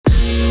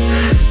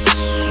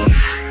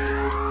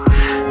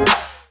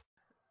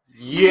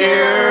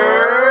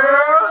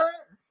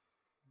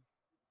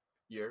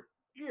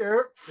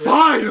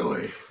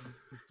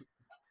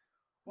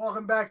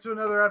Welcome back to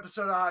another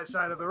episode of High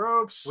Side of the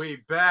Ropes. We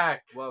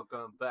back.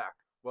 Welcome back.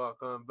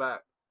 Welcome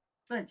back.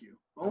 Thank you.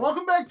 Well,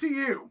 welcome back to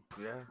you.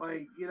 Yeah.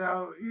 Like, you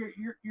know,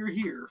 you're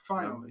here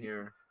finally. I'm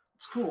here.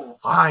 It's cool.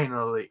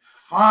 Finally.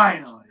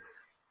 Finally.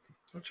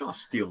 Don't y'all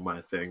steal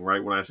my thing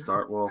right when I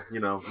start? Well, you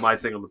know, my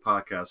thing on the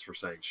podcast for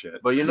saying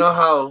shit. But you know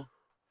how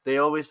they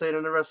always say it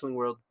in the wrestling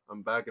world?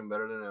 I'm back and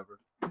better than ever.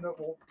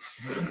 No.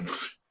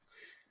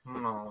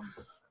 No.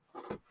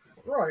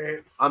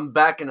 Right. I'm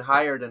back and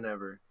higher than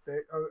ever.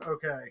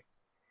 Okay.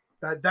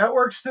 That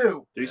works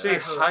too. Did you say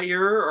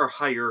higher or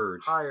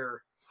hired?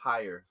 Higher.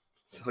 Higher.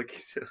 It's like he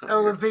said hired.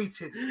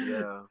 Elevated.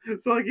 Yeah.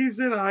 It's like he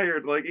said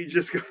hired, like he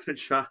just got a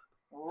job.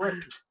 Rick.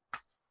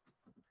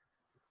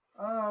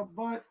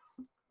 But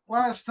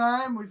last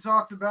time we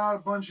talked about a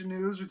bunch of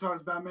news. We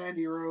talked about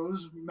Mandy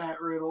Rose,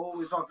 Matt Riddle.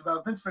 We talked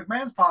about Vince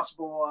McMahon's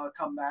possible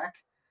comeback.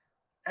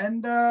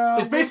 And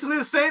It's basically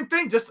the same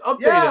thing, just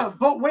updated. yeah,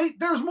 but wait,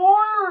 there's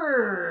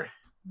more.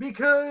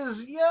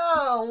 Because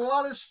a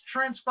lot has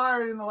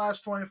transpired in the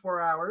last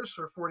 24 hours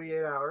or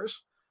 48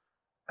 hours.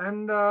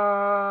 And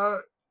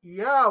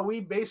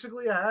we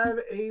basically have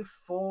a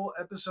full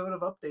episode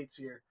of updates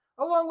here,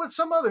 along with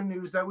some other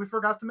news that we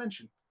forgot to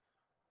mention.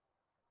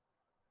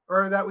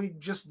 Or that we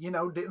just,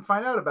 didn't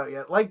find out about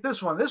yet. Like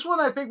this one. This one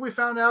I think we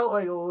found out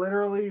like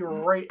literally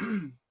right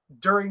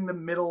during the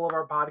middle of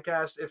our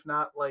podcast, if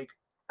not like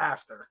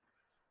after.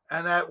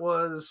 And that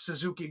was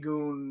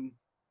Suzuki-gun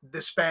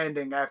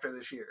disbanding after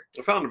this year.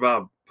 I found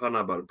out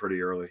about it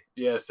pretty early.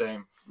 Yeah,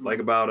 same. Like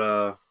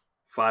about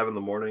 5 in the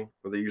morning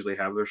where they usually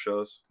have their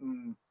shows.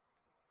 Mm.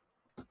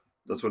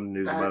 That's when the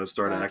news about it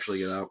started to actually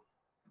get out.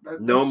 That's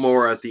No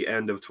more at the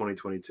end of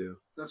 2022.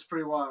 That's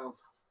pretty wild.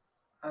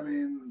 I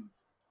mean,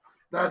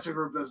 that's a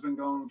group that's been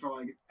going for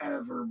like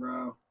ever,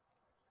 bro.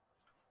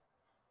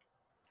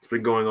 It's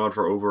been going on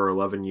for over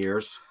 11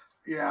 years.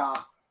 Yeah.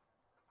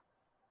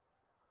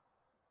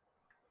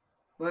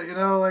 But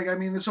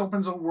this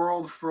opens a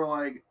world for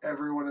like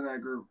everyone in that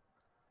group,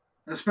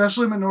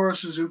 especially Minoru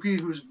Suzuki,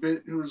 who's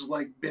been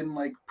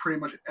pretty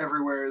much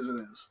everywhere as it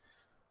is.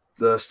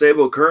 The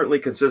stable currently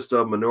consists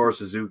of Minoru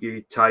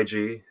Suzuki,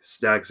 Taiji,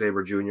 Zack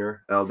Sabre Jr.,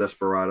 El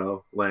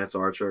Desperado, Lance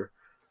Archer,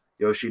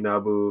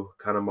 Yoshinobu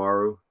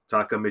Kanemaru,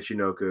 Taka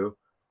Michinoku,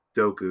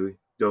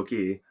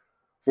 Doki.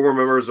 Former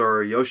members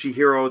are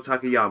Yoshihiro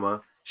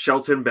Takayama,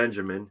 Shelton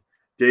Benjamin,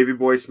 Davey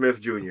Boy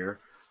Smith Jr.,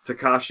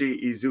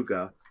 Takashi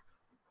Iizuka,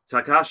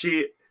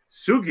 Takashi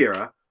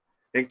Sugiura,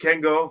 and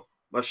Kengo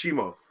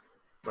Mashimo.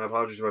 My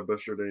apologies if I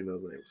butchered any of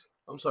those names.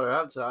 I'm sorry, I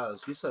have to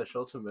ask. You said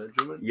Shelton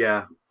Benjamin?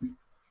 Yeah.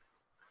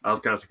 I was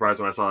kind of surprised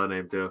when I saw that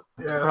name, too.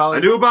 Yeah. I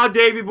knew about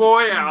Davey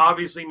Boy. I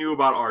obviously knew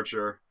about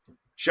Archer.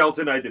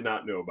 Shelton, I did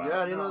not know about.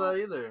 Yeah, I didn't know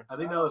that either. I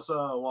think that was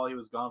while he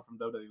was gone from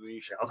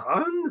WWE.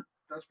 Shelton?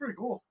 That's pretty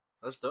cool.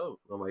 That's dope.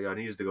 Oh my god,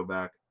 he needs to go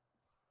back.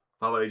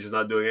 How about he's just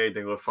not doing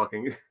anything with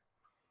fucking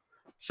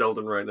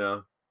Shelton right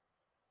now?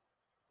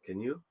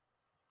 Can you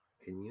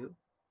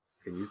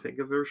think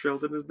of where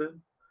Shelton has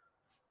been?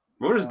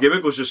 Remember his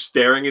gimmick was just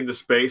staring into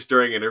space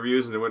during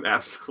interviews and it went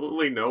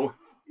absolutely nowhere?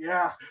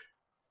 Yeah.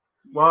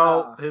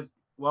 Well,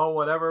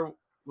 whatever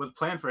was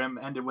planned for him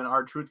ended when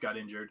R-Truth got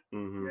injured.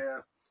 Mm-hmm. Yeah.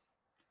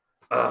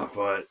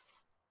 But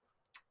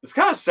it's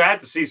kind of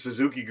sad to see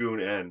Suzuki-gun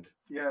end.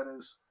 Yeah, it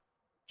is.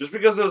 Just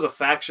because it was a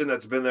faction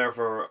that's been there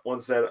for, one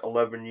said,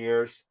 11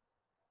 years.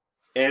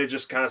 And it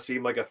just kind of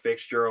seemed like a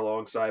fixture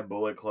alongside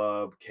Bullet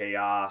Club,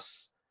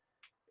 Chaos,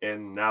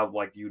 and now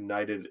like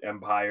United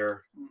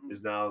Empire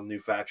is now a new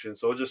faction.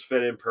 So it just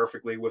fit in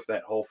perfectly with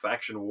that whole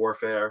faction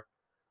warfare.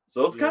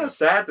 So it's kind of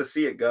sad to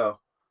see it go.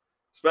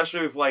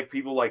 Especially with like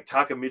people like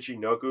Taka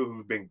Michinoku,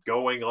 who've been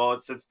going on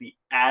since the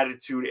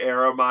Attitude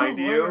Era, mind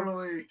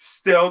you.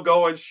 Still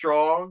going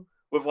strong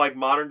with like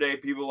modern day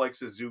people like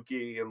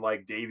Suzuki and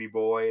like Davey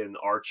Boy and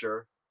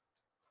Archer.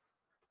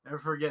 Never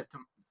forget,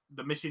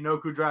 the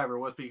Michinoku driver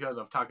was because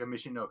of Taka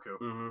Michinoku.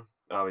 Mm-hmm.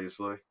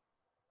 Obviously.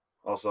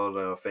 Also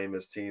the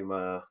famous team,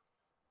 I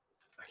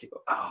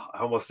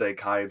almost say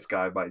Kai and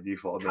Sky by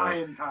default. Kai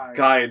and Tai.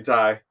 Kai and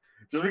Tai.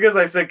 Just because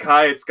I say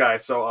Kai and Sky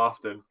so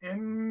often.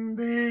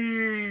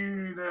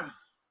 Indeed.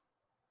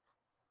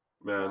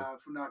 Man.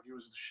 Funaki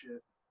was the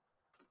shit.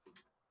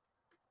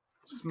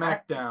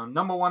 SmackDown,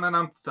 number one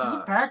announcer. He's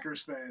a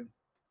Packers fan.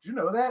 Did you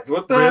know that?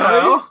 What the Really?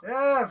 hell?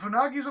 Yeah,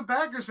 Funaki's a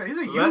Packers fan. He's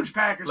a huge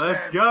Packers fan.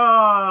 Let's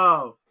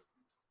go!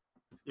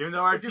 Even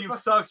though our If you team fu-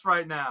 sucks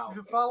right now. If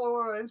you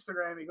follow him on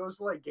Instagram, he goes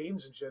to like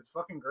games and shit. It's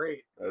fucking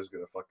great. I was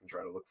going to fucking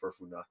try to look for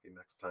Funaki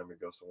next time it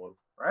goes to one.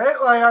 Right?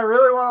 Like, I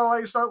really want to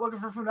like start looking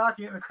for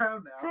Funaki in the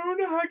crowd now.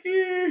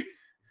 Funaki!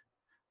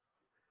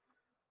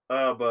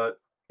 But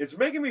it's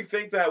making me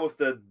think that with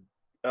the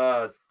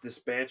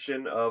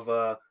disbandment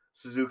of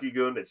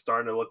Suzuki-gun, it's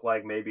starting to look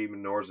like maybe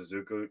Minoru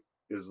Suzuki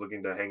is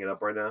looking to hang it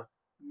up right now.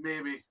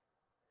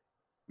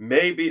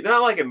 Maybe.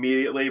 Not like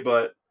immediately,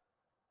 but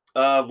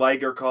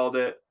Liger called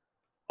it.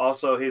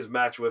 Also, his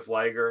match with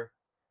Liger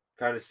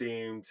kind of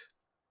seemed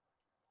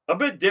a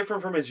bit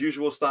different from his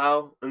usual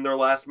style in their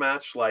last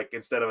match. Like,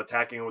 instead of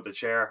attacking him with the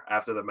chair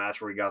after the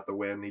match where he got the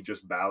win, he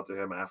just bowed to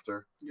him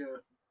after. Yeah.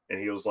 And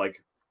he was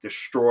like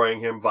destroying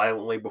him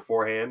violently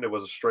beforehand. It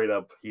was a straight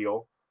up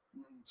heel.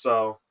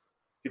 So,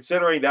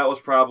 considering that was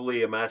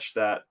probably a match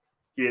that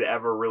he had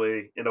ever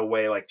really, in a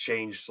way, like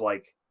changed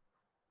like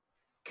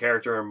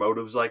character and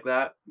motives like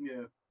that.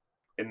 Yeah.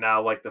 And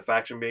now, like the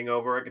faction being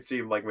over, I could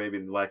see like maybe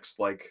the next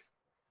like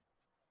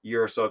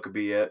year or so could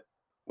be it,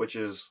 which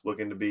is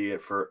looking to be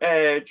it for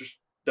Edge,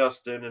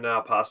 Dustin, and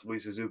now possibly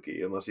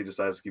Suzuki, unless he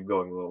decides to keep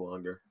going a little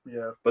longer.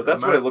 Yeah. But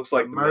that's what it looks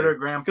like to Murder me.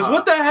 Grandpa. Because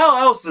what the hell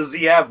else does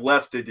he have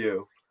left to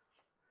do?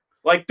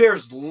 Like,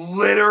 there's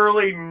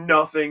literally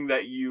nothing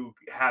that you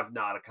have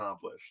not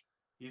accomplished.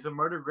 He's a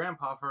murder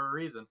grandpa for a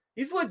reason.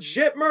 He's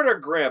legit murder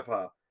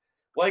grandpa.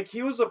 Like,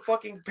 he was a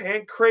fucking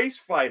pancrase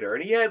fighter,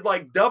 and he had,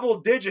 like, double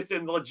digits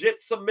in legit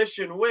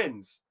submission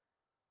wins.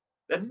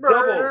 That's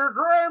Murder double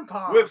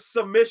Grandpa. with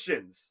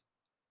submissions.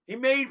 He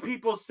made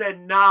people say,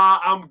 nah,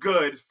 I'm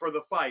good for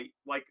the fight,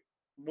 like,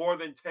 more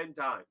than 10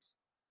 times.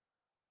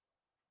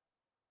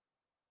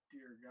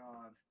 Dear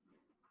God.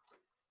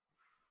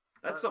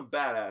 That's some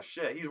badass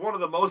shit. He's one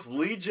of the most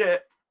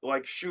legit,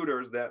 like,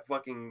 shooters that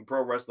fucking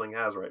pro wrestling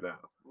has right now.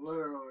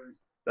 Literally.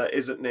 That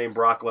isn't named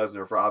Brock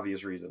Lesnar for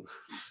obvious reasons.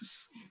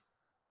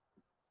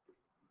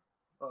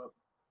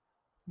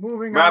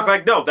 Moving Matter on. of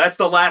fact, no, that's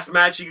the last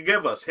match he could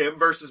give us. Him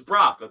versus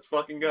Brock. Let's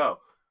fucking go.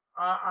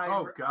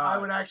 I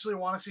God. would actually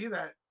want to see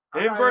that.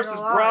 Him I versus ain't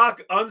gonna lie.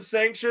 Brock,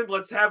 unsanctioned.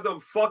 Let's have them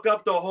fuck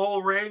up the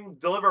whole ring,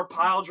 deliver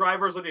pile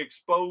drivers on the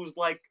exposed,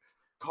 like,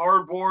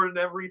 cardboard and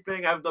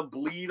everything, have them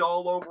bleed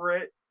all over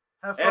it.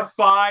 Have, fun.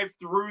 F5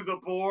 through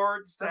the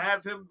boards to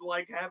have him,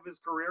 like, have his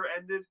career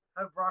ended.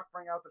 Have Brock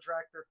bring out the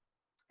tractor.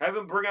 Have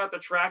him bring out the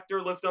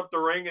tractor, lift up the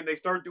ring, and they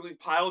start doing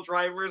pile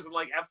drivers and,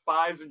 like,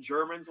 F5s and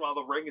Germans while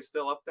the ring is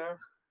still up there.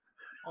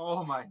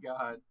 Oh my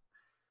God.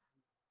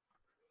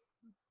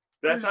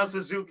 That's how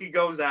Suzuki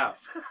goes out.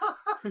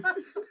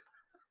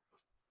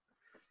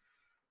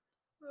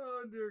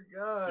 Oh, dear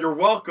God. You're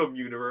welcome,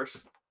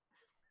 universe.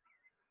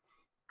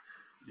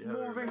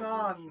 Moving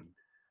on.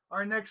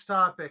 Our next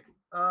topic.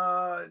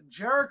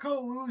 Jericho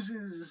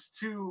loses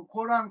to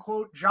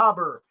quote-unquote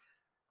jobber.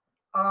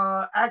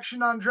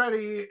 Action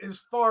Andretti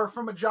is far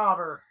from a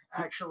jobber,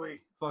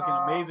 actually.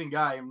 Fucking amazing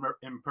guy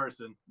in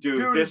person.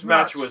 Dude, this it's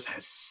match nuts. was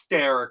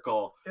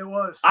hysterical. It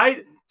was.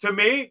 To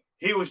me,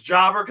 he was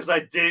jobber because I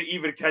didn't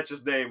even catch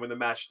his name when the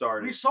match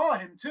started. We saw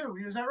him, too.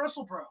 He was at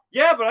WrestlePro.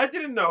 Yeah, but I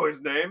didn't know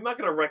his name. I'm not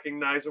going to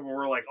recognize him when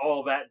we're like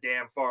all that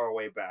damn far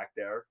away back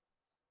there.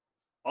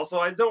 Also,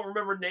 I don't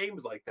remember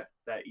names like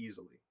that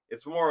easily.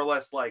 It's more or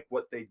less like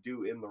what they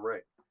do in the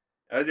ring.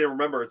 And I didn't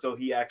remember until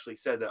he actually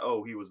said that,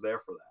 oh, he was there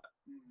for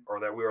that. Or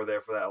that we were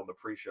there for that on the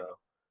pre-show.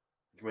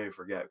 You made me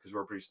forget because we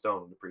were pretty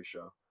stoned on the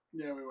pre-show.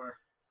 Yeah, we were.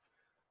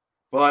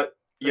 But,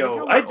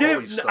 yo, I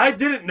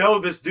didn't know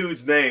this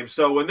dude's name.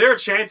 So when they're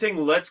chanting,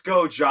 let's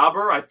go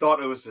jobber, I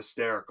thought it was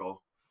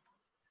hysterical.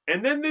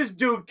 And then this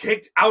dude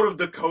kicked out of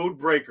the code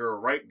breaker,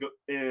 right,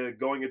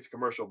 going into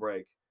commercial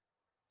break.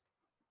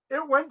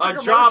 It went to A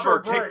commercial jobber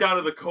break. kicked out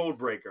of the code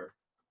breaker.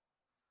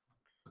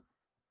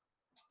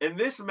 And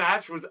this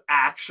match was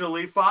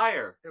actually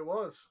fire. It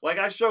was. Like,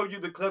 I showed you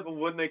the clip of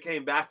when they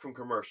came back from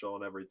commercial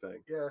and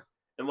everything. Yeah.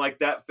 And, like,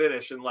 that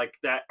finish and, like,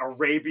 that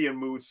Arabian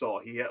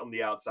moonsault he hit on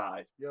the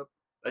outside. Yep.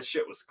 That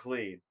shit was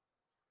clean.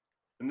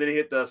 And then he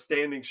hit the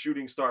standing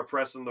shooting star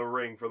press in the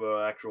ring for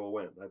the actual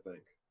win, I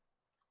think.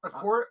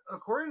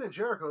 According to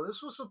Jericho,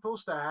 this was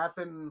supposed to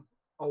happen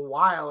a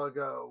while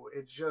ago.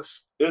 It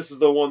just... This is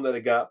the one that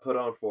it got put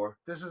on for.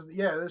 This is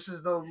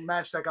the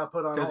match that got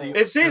put on hold.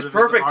 It seems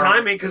perfect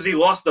timing because he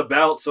lost the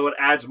belt, so it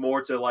adds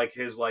more to, like,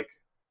 his, like,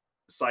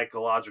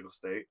 psychological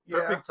state. Yeah,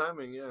 Perfect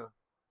timing, yeah.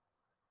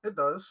 it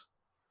does.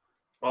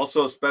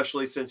 Also,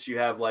 especially since you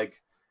have,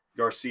 like,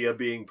 Garcia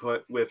being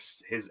put with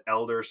his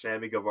elder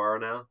Sammy Guevara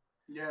now.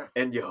 Yeah.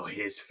 And, yo,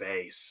 his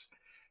face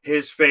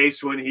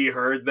when he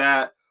heard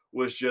that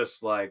was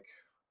just like,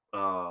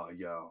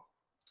 yo,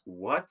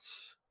 what?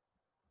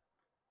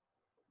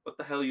 What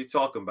the hell are you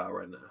talking about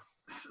right now?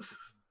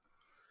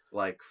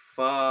 Like,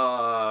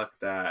 fuck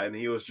that. And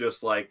he was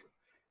just like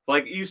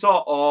you saw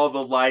all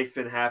the life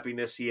and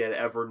happiness he had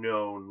ever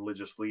known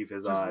just leave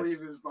his eyes.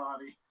 Just leave his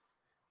body.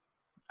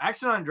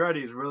 Action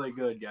Andretti is really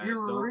good, guys. He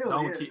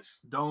really is.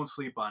 Don't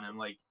sleep on him.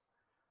 Like,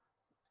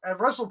 at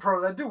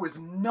WrestlePro, that dude was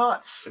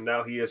nuts. And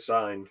now he is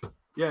signed.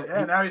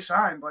 Yeah, now he's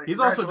signed. Like, he's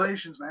also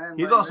congratulations, man.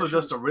 He's Like, also that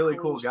just shit a really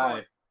was cool as guy.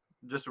 fuck.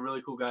 Just a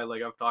really cool guy.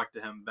 Like, I've talked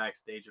to him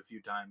backstage a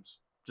few times.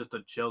 Just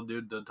a chill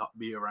dude to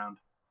be around.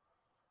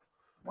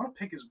 I want to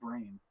pick his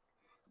brain.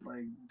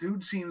 Like,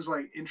 dude seems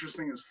like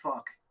interesting as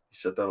fuck. You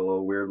said that a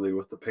little weirdly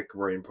with the pick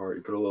brain part.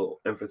 You put a little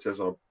emphasis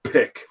on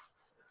pick.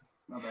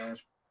 Not bad.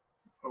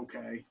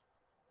 Okay.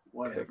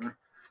 Whatever.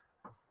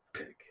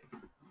 Pick.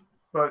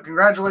 But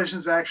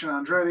congratulations, Action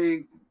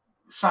Andretti.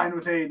 Signed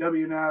with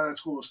AEW now.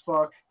 That's cool as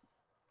fuck.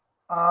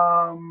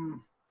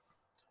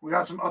 We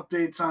got some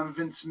updates on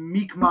Vince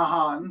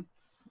McMahon.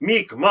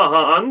 Meek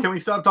Mahan. Can we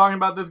stop talking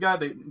about this guy?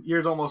 The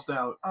year's almost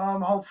out.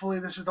 Hopefully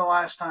this is the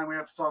last time we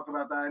have to talk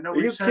about that. I know. Are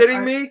you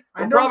kidding me?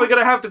 We're probably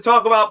gonna have to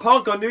talk about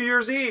Punk on New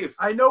Year's Eve.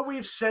 I know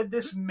we've said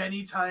this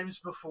many times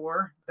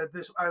before that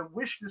I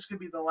wish this could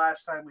be the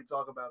last time we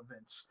talk about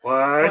Vince.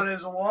 What? But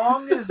as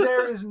long as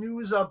there is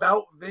news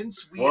about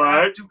Vince, we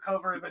have to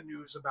cover the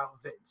news about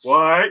Vince.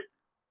 What?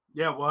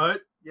 Yeah,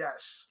 what?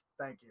 Yes,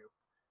 thank you.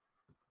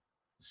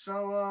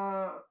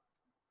 So,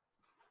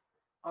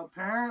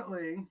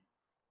 apparently,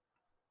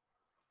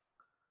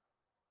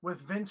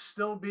 with Vince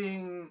still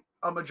being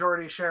a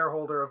majority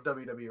shareholder of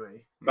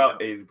WWE, about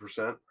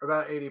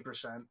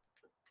 80%,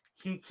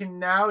 he can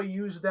now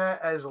use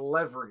that as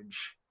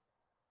leverage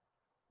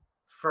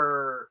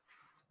for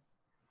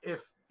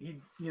if he,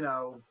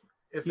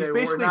 if he's they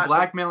basically were not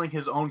blackmailing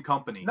his own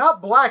company.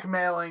 Not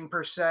blackmailing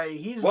per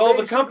se.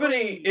 The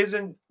company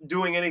isn't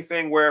doing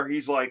anything where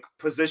he's like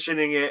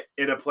positioning it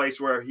in a place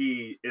where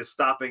he is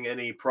stopping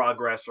any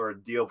progress or a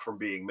deal from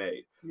being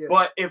made. Yeah.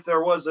 But if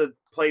there was a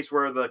place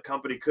where the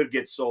company could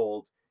get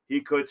sold,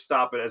 he could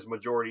stop it as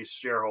majority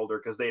shareholder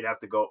because they'd have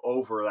to go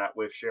over that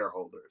with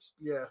shareholders.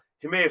 Yeah.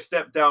 He may have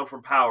stepped down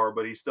from power,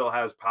 but he still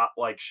has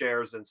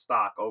shares and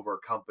stock over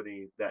a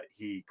company that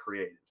he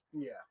created.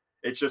 Yeah.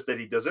 It's just that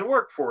he doesn't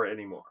work for it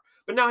anymore.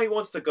 But now he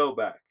wants to go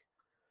back.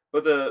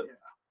 But the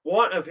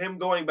want of him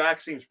going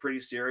back seems pretty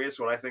serious.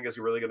 What I think is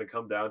really going to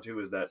come down to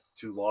is that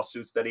 2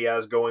 lawsuits that he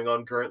has going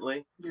on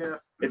currently. Yeah.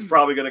 It's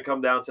probably going to come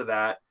down to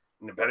that.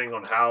 And depending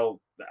on how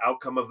the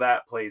outcome of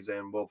that plays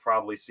in, we'll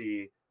probably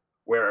see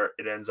where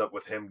it ends up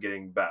with him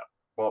getting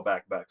ball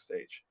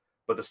backstage.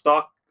 But the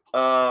stock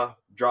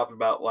dropped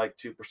about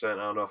 2%. I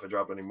don't know if it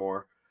dropped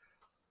anymore.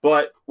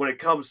 But when it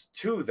comes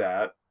to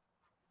that,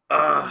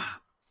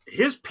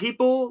 his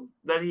people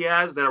that he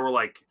has that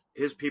were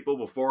his people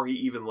before he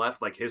even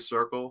left, his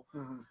circle,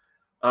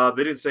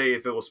 they didn't say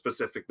if it was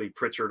specifically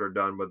Pritchard or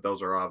Dunn, but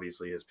those are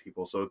obviously his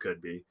people, so it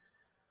could be.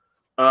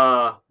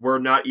 Were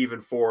not even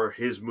for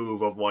his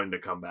move of wanting to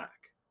come back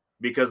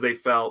because they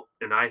felt,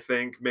 and I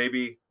think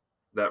maybe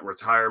that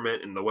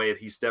retirement and the way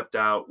he stepped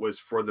out was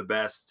for the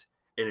best,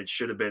 and it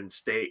should have been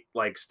stayed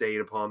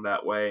upon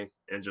that way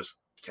and just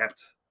kept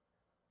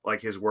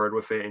his word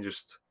with it and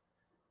just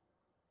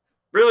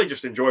really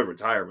just enjoyed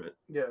retirement.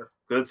 Yeah.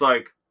 It's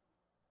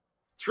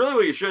it's really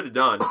what you should have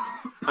done.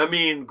 I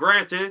mean,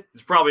 granted,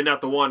 it's probably not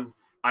the one.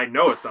 I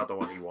know it's not the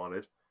one he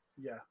wanted.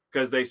 Yeah.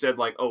 Because they said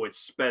it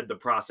sped the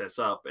process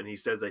up, and he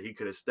says that he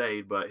could have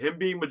stayed. But him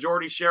being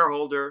majority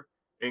shareholder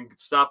and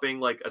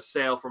stopping a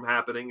sale from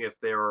happening if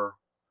they're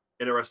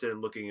interested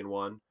in looking in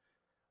one.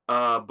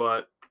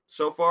 But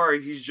so far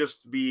he's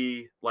just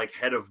be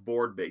head of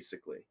board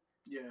basically.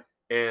 Yeah.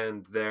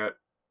 And that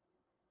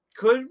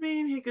could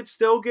mean he could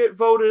still get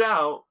voted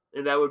out,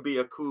 and that would be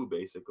a coup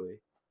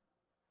basically.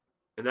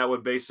 And that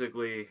would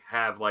basically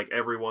have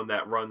everyone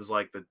that runs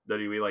the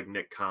WWE,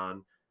 Nick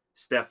Khan,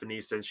 Stephanie,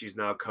 since she's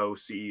now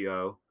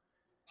co-CEO.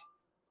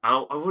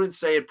 I wouldn't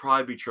say it'd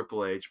probably be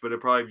Triple H, but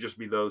it'd probably just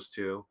be those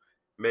two.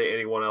 Maybe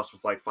anyone else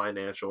with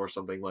financial or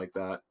something like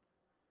that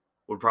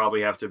would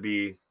probably have to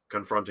be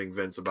confronting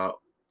Vince about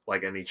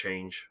any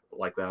change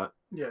like that.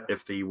 Yeah.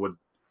 If he would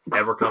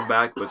ever come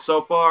back. But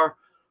so far,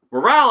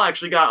 morale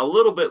actually got a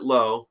little bit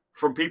low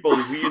from people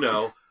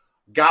who,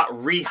 got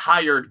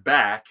rehired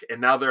back,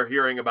 and now they're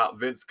hearing about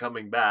Vince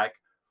coming back,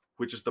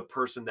 which is the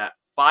person that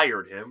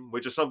fired him,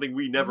 which is something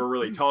we never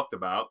really talked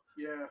about.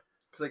 Yeah.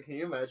 It's can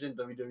you imagine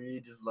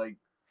WWE just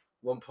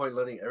one point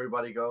letting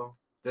everybody go?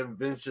 Then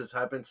Vince just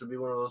happens to be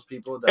one of those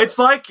people that It's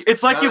like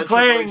you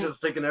playing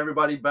just taking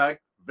everybody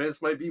back.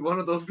 Vince might be one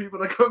of those people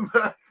that come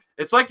back.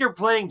 It's like you're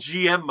playing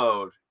GM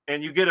mode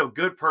and you get a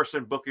good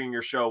person booking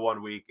your show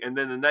one week, and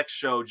then the next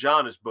show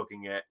John is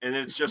booking it, and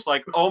it's just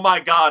oh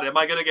my God, am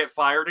I gonna get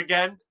fired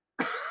again?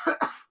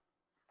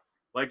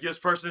 This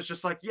person is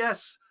just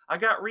yes, I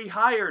got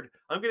rehired.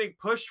 I'm getting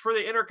pushed for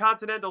the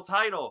Intercontinental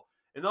title.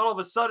 And all of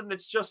a sudden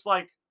it's just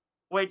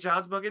wait,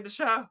 John's booking the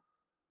show?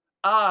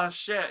 Ah,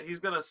 shit. He's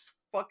going to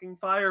fucking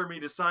fire me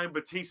to sign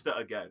Batista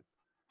again.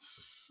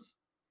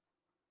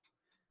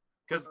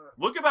 Because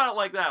look about it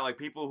like that.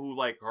 People who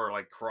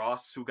are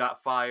Cross who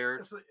got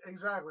fired. It's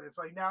exactly. It's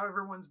now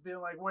everyone's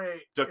being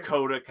wait.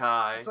 Dakota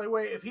Kai. It's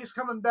wait, if he's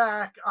coming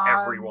back,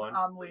 everyone.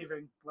 I'm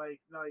leaving.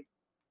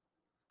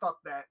 Fuck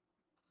that.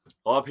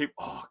 A lot of people.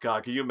 Oh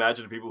God, can you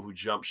imagine the people who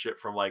jump ship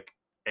from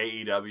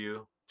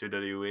AEW to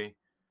WWE?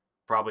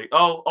 Probably.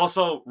 Oh,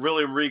 also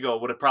William Regal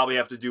would probably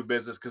have to do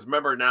business because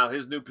remember now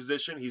his new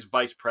position, he's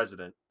vice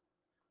president.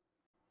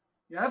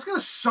 Yeah, that's gonna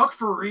suck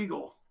for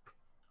Regal.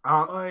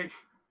 I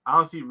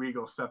don't see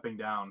Regal stepping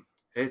down.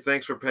 Hey,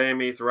 thanks for paying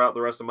me throughout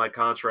the rest of my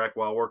contract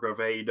while working with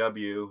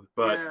AEW,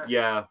 but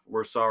yeah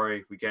we're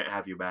sorry, we can't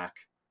have you back.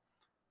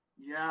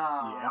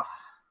 Yeah.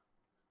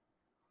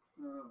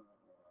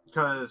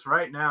 Because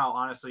right now,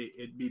 honestly,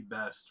 it'd be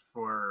best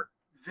for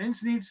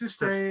Vince needs to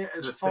stay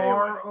as stay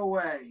far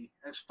away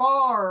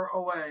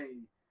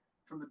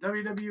from the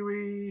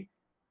WWE,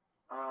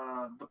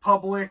 the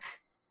public.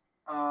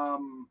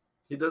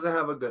 He doesn't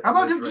have a good. How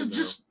about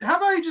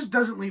he just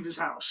doesn't leave his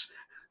house?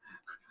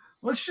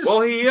 Let's just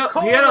Well, he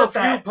call had it a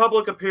few that.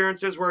 public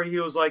appearances where he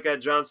was like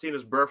at John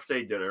Cena's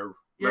birthday dinner.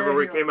 Remember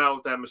where he came was. out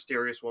with that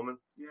mysterious woman?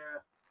 Yeah.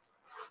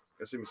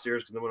 I say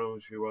mysterious because no one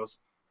knows who she was.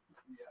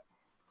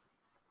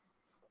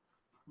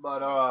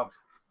 But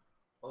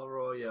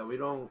Overall, yeah, we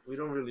don't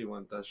really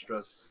want that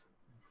stress.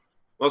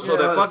 Also, Yeah,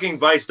 that it was- fucking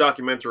Vice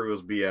documentary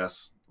was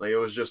BS. Like, it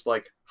was just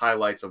like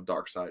highlights of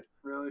Darkseid.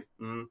 Really?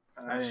 Mm-hmm.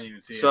 I didn't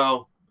even see it.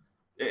 So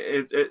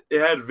it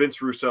had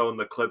Vince Russo in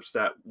the clips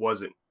that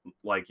wasn't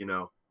like,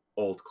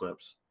 old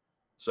clips.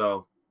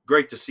 So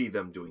great to see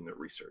them doing their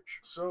research.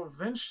 So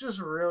Vince just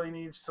really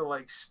needs to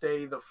like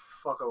stay the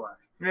fuck away.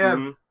 Yeah,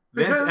 Mhm.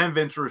 Vince Because- and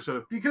Vince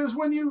Russo. Because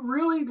when you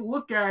really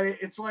look at it,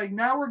 it's like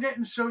now we're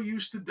getting so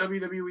used to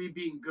WWE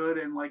being good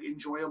and like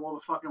enjoyable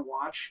to fucking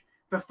watch.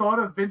 The thought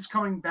of Vince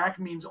coming back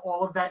means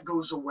all of that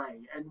goes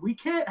away, and we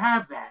can't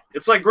have that.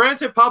 It's like,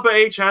 granted, Papa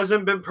H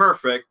hasn't been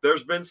perfect.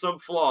 There's been some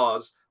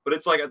flaws, but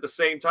it's like at the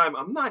same time,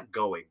 I'm not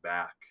going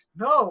back.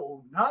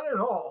 No, not at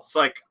all. It's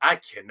like I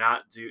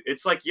cannot do.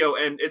 It's like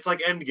and it's like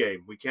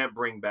Endgame. We can't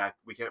bring back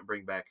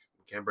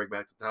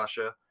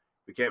Natasha.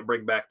 We can't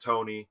bring back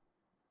Tony.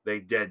 They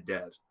dead.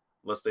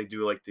 Unless they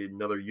do like the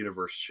another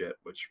universe shit,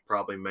 which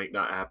probably might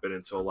not happen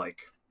until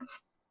like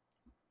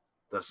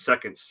the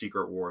second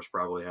Secret Wars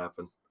probably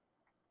happen.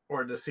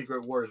 Or the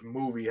Secret Wars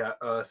movie.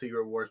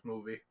 Secret Wars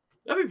movie.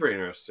 That'd be pretty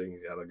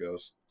interesting how that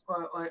goes.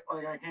 Like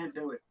I can't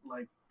do it.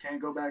 Like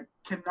can't go back.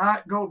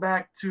 Cannot go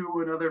back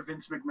to another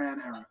Vince McMahon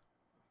era.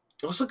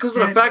 Also, because of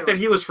the Can't fact do that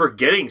it. he was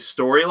forgetting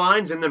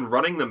storylines and then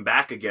running them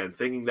back again,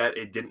 thinking that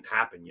it didn't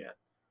happen yet.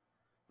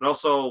 And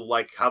also,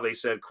 like how they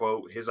said,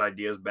 quote, his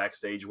ideas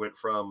backstage went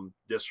from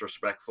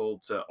disrespectful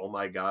to, oh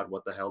my God,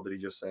 what the hell did he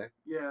just say?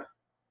 Yeah.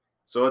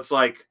 So it's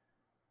like,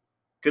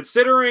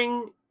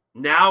 considering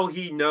now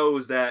he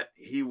knows that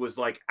he was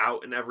like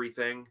out and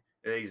everything,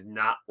 and he's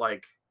not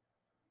like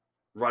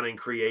running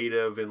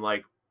creative and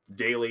like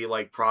daily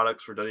like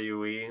products for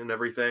WWE and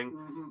everything.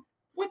 hmm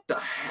What the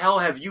hell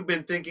have you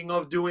been thinking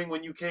of doing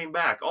when you came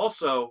back?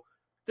 Also,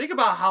 think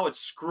about how it's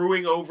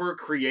screwing over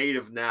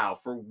creative now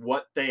for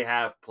what they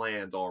have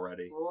planned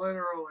already.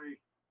 Literally.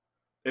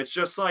 It's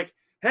just like,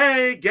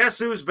 hey, guess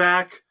who's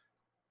back?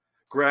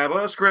 Grab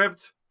a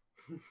script,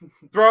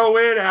 throw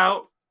it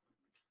out.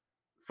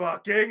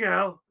 Fucking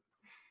hell.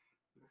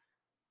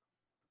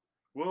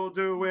 We'll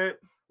do it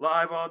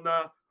live on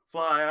the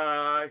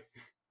fly.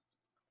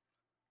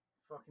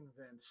 Fucking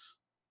Vince.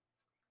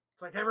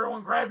 It's like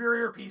everyone grab your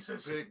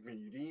earpieces. Big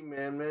meaty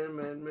man.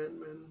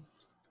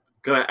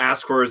 Gonna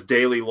ask for his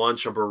daily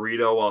lunch a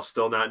burrito while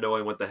still not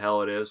knowing what the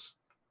hell it is.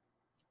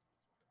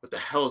 What the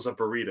hell is a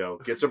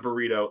burrito? Gets a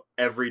burrito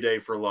every day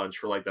for lunch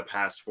for like the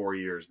past 4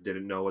 years.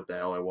 Didn't know what the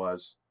hell it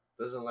was.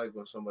 Doesn't like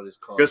when somebody's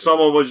called. Because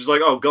someone was just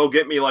like, oh, go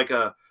get me like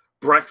a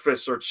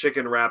breakfast or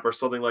chicken wrap or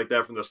something like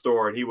that from the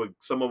store. And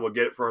someone would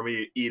get it for him.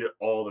 He'd eat it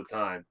all the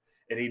time.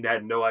 And he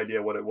had no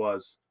idea what it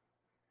was.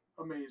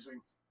 Amazing.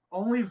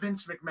 Only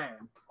Vince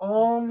McMahon.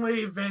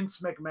 Only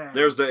Vince McMahon.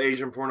 There's the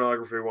Asian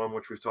pornography one,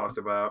 which we've talked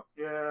about.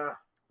 Yeah.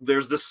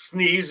 There's the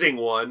sneezing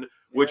one,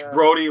 which Yeah.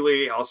 Brody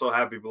Lee, also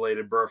happy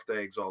belated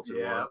birthday, Exalted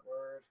Yeah.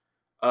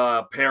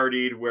 Word.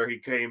 parodied, where he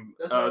came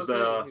That's what I as was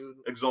the saying. He was-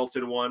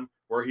 Exalted one,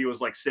 where he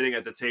was like sitting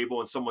at the table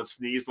and someone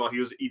sneezed while he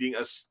was eating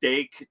a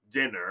steak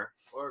dinner,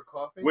 or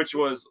coffee. which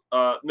was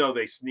no,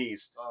 they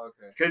sneezed. Oh,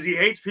 okay. Because he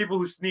hates people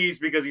who sneeze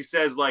because he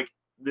says like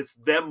it's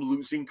them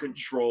losing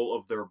control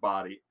of their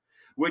body,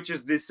 which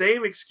is the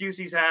same excuse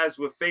he has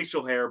with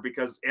facial hair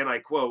because, and I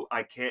quote,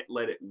 I can't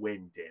let it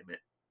win, damn it.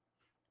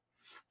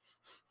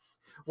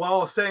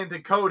 While saying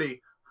to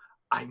Cody,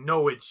 I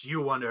know it's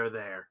you under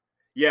there.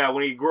 Yeah,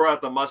 when he grew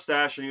out the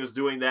mustache and he was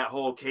doing that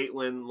whole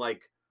Caitlyn,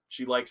 like,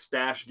 she likes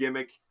stash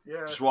gimmick,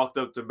 Yeah. just walked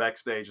up to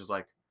backstage, was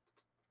like,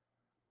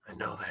 I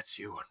know that's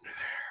you under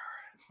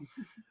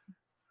there.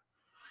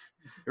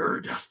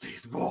 You're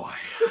Dusty's boy.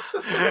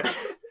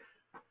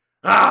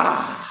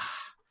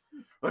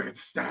 Look at the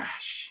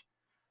stash.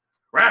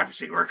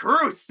 Ravishing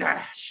recruit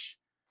stash.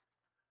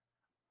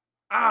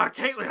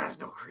 Caitlyn has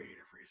no creative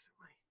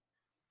recently.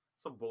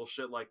 Some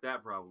bullshit like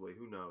that, probably.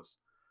 Who knows?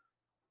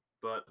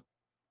 But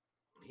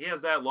he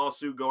has that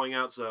lawsuit going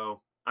out,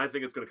 so I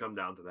think it's going to come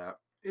down to that.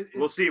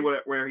 We'll see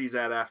where he's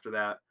at after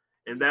that,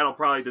 and that'll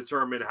probably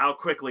determine how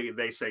quickly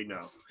they say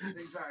no.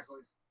 Exactly.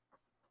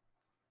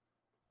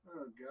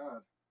 Oh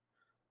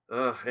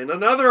God. And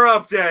another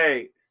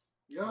update.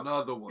 Yep.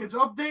 Another one. It's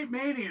Update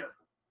Mania.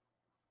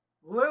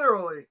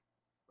 Literally.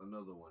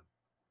 Another one.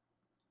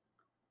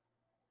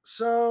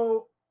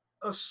 So,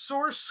 a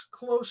source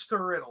close to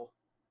Riddle.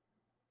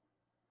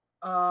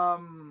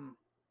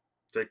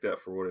 Take that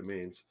for what it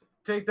means.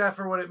 Take that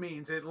for what it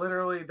means. It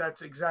literally,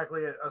 that's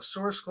exactly it. A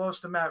source close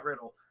to Matt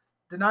Riddle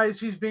denies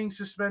he's being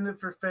suspended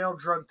for failed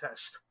drug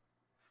test.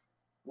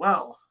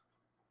 Well,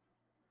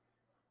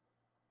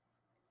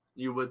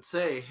 You would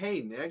say,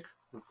 hey, Nick.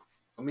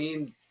 I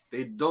mean,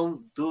 they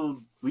don't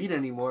do weed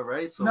anymore,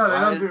 right? So no, they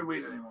why- don't do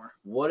weed anymore.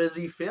 What is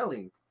he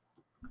failing?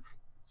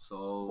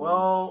 So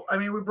Well, I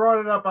mean, we brought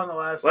it up on the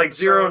last Like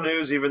Zero episode.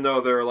 News, even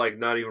though they're like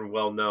not even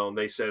well known,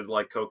 they said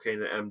like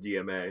cocaine and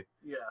MDMA.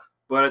 Yeah.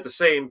 But at the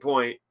same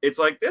point, it's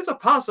like there's a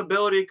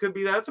possibility it could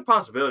be that. It's a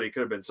possibility it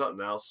could have been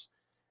something else.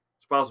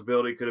 It's a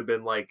possibility it could have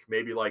been like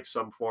maybe like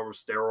some form of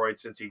steroid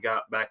since he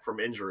got back from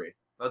injury.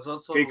 That's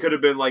also He could have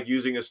been like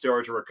using a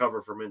steroid to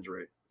recover from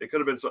injury. It could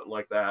have been something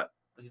like that.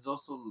 He's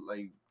also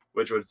like,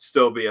 which would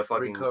still be a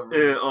fucking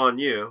Recovery. on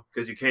you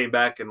because you came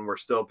back and we're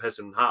still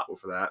pissing hot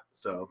for that.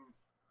 So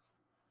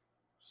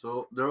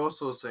they're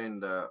also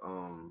saying that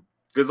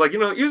because like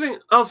using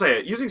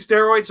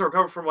steroids to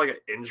recover from like an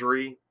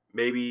injury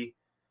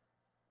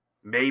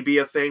maybe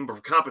a thing, but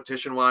for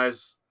competition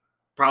wise,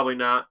 probably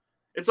not.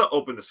 It's an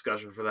open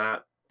discussion for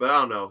that, but I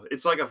don't know.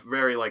 It's like a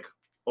very like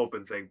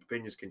open thing.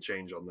 Opinions can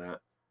change on that,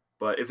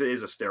 but if it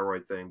is a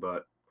steroid thing,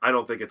 but I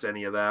don't think it's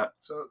any of that.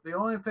 So the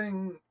only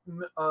thing,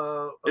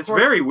 It's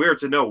very weird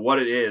to know what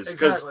it is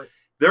because exactly.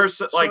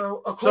 there's like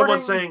So, someone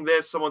according- saying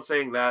this, someone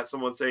saying that,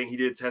 someone saying he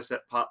did test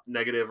that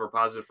negative or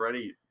positive for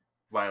any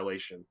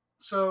violation.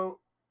 So,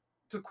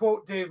 to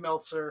quote Dave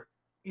Meltzer,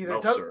 either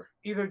Meltzer.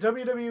 either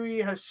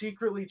WWE has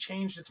secretly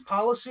changed its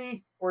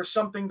policy or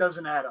something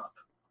doesn't add up.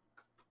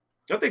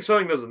 I think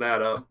something doesn't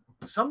add up.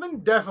 Something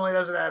definitely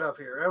doesn't add up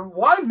here. And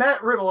why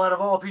Matt Riddle out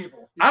of all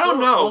people? I don't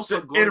know.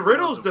 also going In through a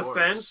Riddle's divorce.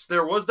 defense,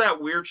 there was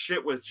that weird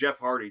shit with Jeff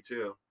Hardy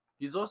too.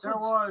 He's also There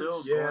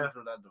was, still yeah. going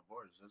through that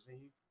divorce, isn't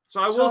he?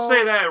 So I will So-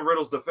 say that in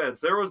Riddle's defense,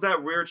 there was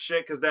that weird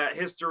shit because that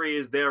history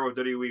is there with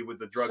WWE with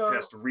the drug So-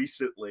 test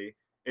recently,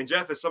 and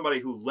Jeff is somebody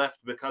who left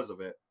because of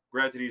it.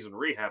 Granted, he's in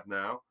rehab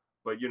now,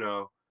 but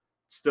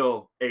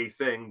still a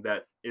thing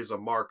that is a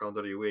mark on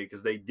WWE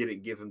because they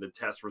didn't give him the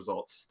test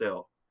results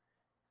still,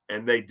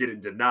 and they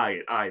didn't deny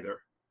it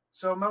either.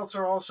 So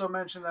Meltzer also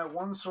mentioned that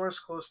one source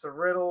close to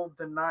Riddle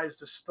denies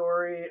the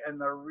story, and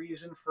the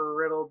reason for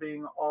Riddle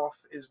being off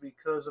is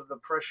because of the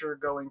pressure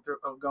going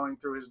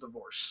through his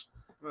divorce.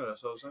 Yeah,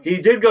 that's what I'm saying.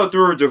 He did go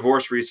through a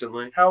divorce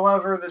recently.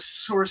 However, the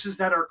sources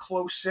that are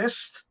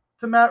closest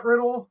to Matt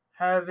Riddle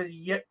have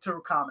yet to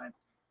comment.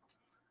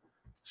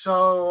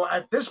 So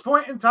at this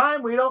point in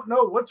time, we don't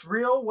know what's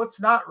real, what's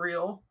not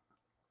real.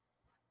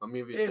 I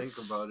mean, if you It's-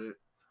 think about it,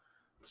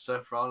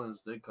 Seth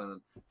Rollins did kind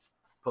of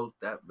poke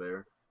that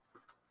bear.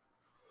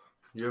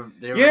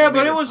 Yeah,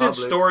 but it was in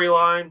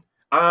storyline.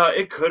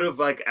 It could have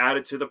like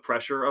added to the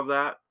pressure of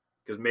that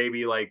because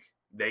maybe like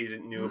they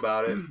didn't knew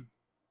about it.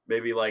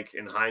 Maybe like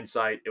in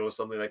hindsight, it was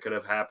something that could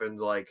have happened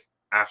like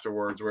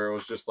afterwards, where it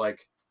was just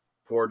like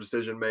poor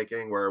decision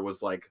making, where it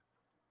was like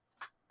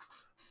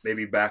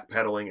maybe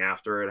backpedaling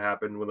after it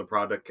happened when the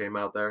product came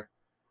out there,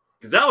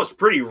 because that was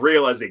pretty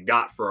real as it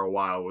got for a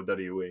while with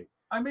WWE.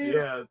 I mean,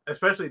 Yeah,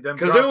 especially them.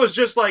 Because it was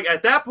just like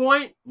at that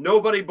point,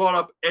 nobody brought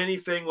up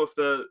anything with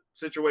the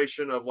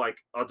situation of like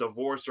a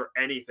divorce or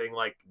anything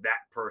like that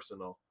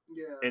personal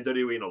yeah, in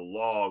WWE in a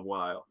long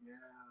while. yeah.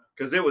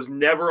 Because it was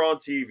never on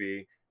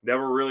TV,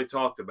 never really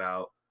talked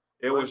about.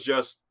 It was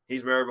just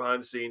he's married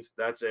behind the scenes.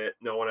 That's it.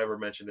 No one ever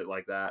mentioned it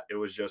like that. It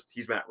was just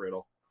he's Matt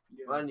Riddle.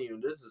 Yeah. Mind you,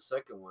 this is the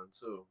second one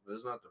too. This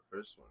is not the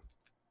first one.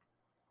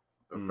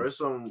 The Hmm.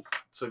 first one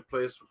took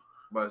place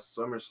by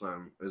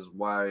SummerSlam, is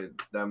why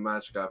that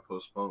match got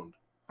postponed.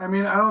 I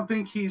mean, I don't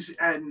think he's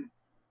in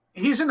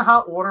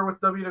hot water with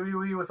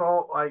WWE with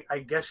all. I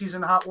guess he's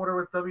in hot water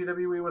with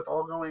WWE with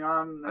all going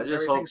on I and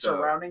just everything hope that-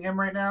 surrounding him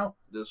right now.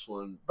 This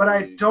one, But I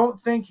really-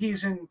 don't think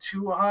he's in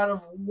too hot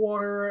of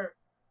water.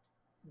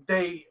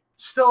 They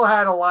still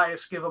had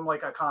Elias give him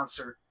like a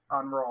concert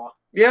on Raw.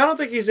 Yeah, I don't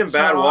think he's in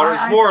bad So waters.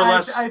 More or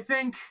less, I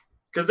think,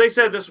 because they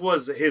said this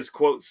was his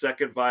quote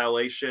second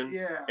violation,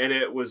 yeah. and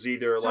it was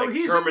either So like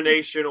he's in-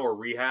 termination or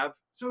rehab.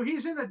 So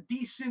he's in a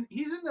decent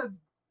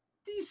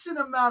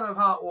amount of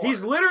hot water.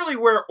 He's literally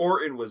where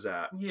Orton was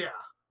at, yeah.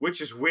 which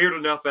is weird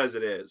enough as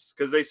it is,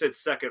 because they said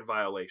second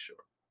violation.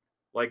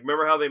 Like,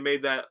 remember how they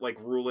made that like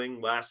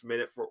ruling last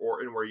minute for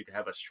Orton where you could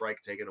have a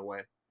strike taken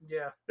away?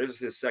 Yeah. This is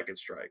his second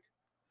strike.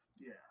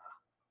 Yeah.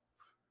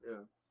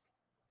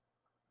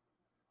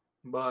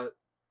 But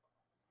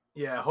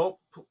yeah, hope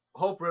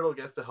Riddle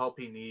gets the help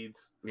he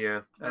needs.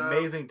 Yeah.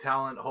 Amazing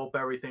talent. Hope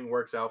everything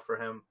works out for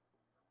him.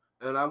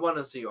 And I want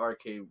to see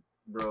RK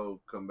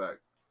Bro come back.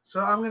 So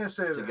I'm gonna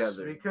say this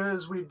Together.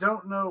 because we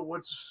don't know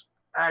what's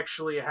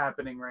actually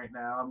happening right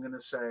now. I'm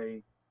gonna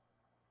say,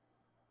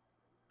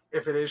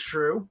 if it is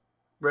true,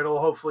 Riddle,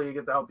 hopefully you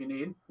get the help you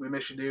need. We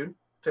miss you, dude.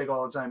 Take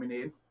all the time you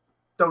need.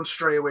 Don't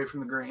stray away from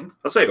the green.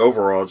 I'll say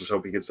overall, just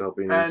hope he gets the help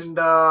he needs. And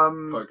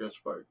Park and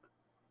Spark.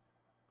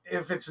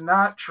 if it's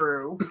not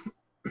true,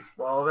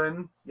 well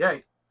then,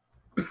 yay.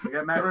 We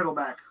got Matt Riddle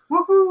back.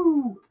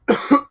 Woohoo!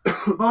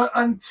 But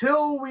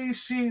until we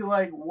see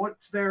like what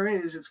there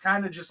is, it's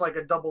kind of just like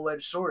a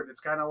double-edged sword. It's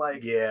kind of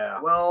like,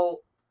 Yeah. well,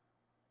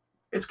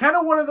 it's kind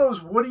of one of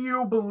those "what do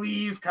you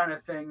believe" kind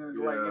of thing,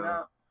 like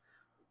Yeah.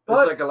 But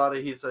It's like a lot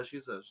of he says, she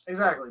says.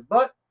 exactly.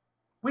 But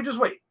we just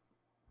wait.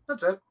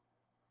 That's it.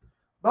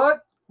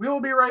 But we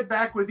will be right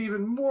back with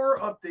even more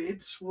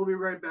updates. We'll be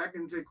right back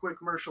and take a quick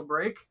commercial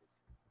break.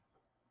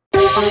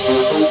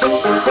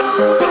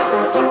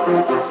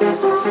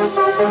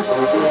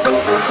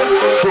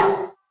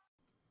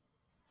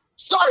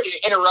 Starting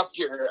to interrupt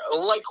your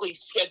likely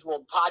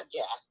scheduled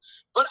podcast,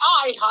 but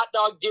I, Hot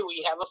Dog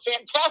Dewey, have a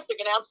fantastic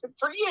announcement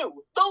for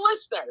you, the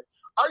listener.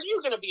 Are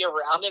you going to be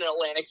around in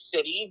Atlantic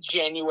City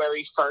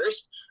January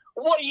 1st?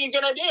 What are you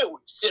going to do?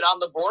 Sit on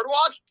the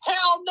boardwalk?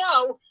 Hell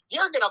no!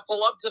 You're going to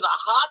pull up to the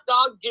Hot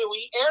Dog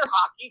Dewey Air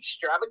Hockey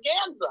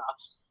Extravaganza.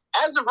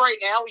 As of right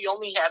now, we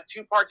only have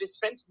 2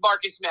 participants,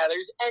 Marcus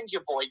Mathers and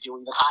your boy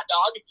Dewey the Hot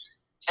Dog.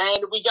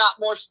 And we got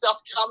more stuff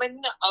coming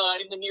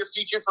in the near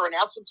future for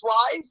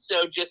announcements-wise,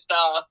 so just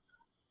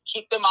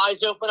keep them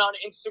eyes open on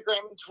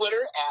Instagram and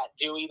Twitter at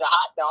Dewey the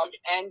Hot Dog,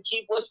 and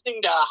keep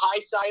listening to High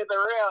Side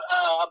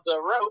of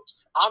the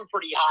Ropes. I'm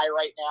pretty high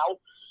right now,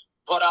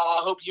 but I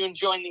hope you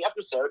enjoyed the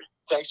episode.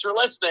 Thanks for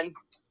listening.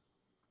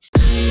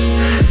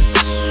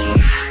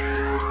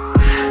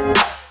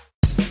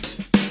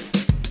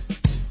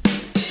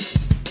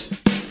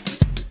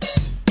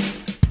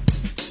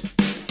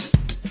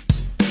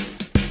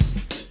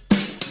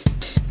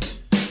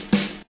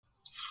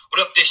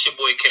 What up, this your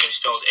boy Kevin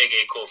Stones,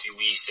 a.k.a. Kofi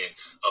Weaston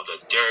of the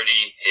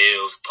Dirty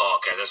Hills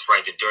Podcast. That's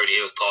right, the Dirty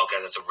Hills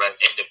Podcast. That's a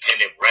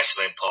independent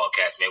wrestling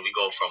podcast, man. We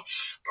go from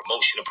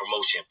promotion to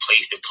promotion,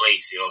 place to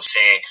place, you know what I'm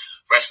saying?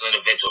 Wrestling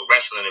event to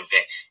wrestling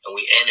event. And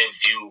we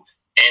interview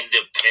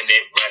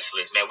independent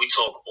wrestlers, man. We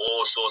talk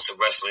all sorts of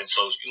wrestling,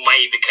 so you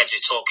might even catch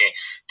us talking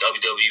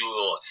WWE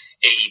or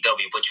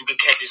AEW, but you can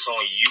catch us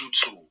on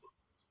YouTube,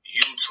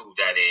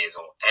 that is.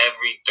 On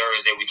every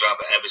Thursday, we drop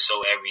an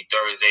episode every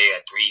Thursday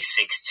at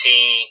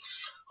 3:16.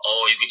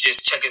 Or you can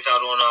just check us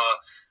out on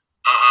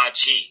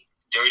IG,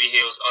 Dirty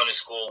Hills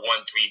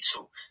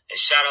 _132. And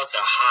shout out to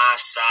High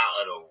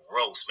Side of the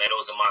Roast, man.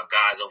 Those are my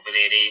guys over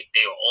there.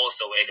 They are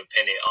also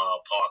independent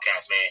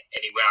podcast, man.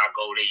 Anywhere I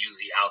go, they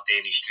usually out there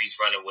in the streets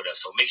running with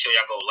us. So make sure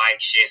y'all go like,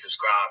 share,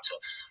 subscribe to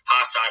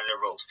High Side of the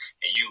Roast.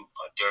 And you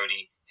are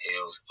Dirty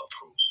Hills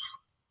approved.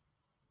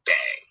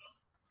 Bang.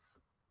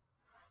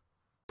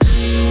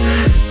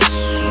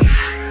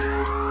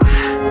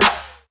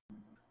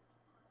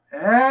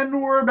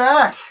 And we're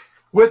back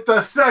with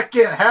the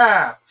second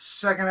half.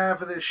 Second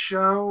half of this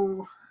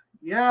show.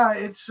 Yeah,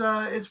 it's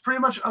pretty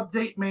much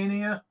update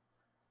mania.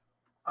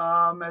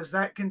 As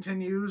that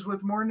continues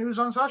with more news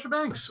on Sasha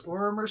Banks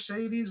or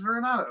Mercedes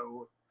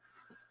Vernado.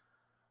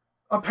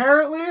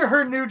 Apparently,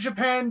 her New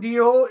Japan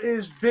deal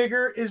is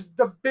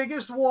the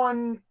biggest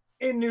one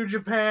in New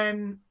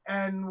Japan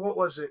and what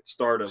was it?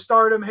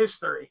 Stardom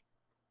history.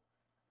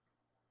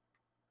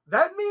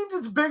 That means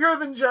it's bigger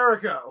than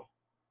Jericho.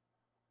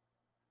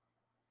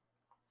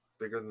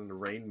 Bigger than the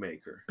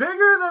Rainmaker.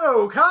 Bigger than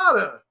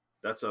Okada.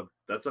 That's a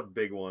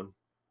big one.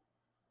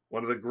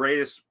 One of the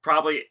greatest,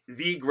 probably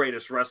the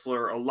greatest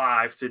wrestler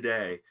alive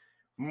today.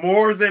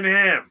 More than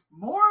him.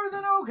 More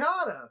than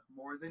Okada.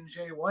 More than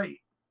Jay White.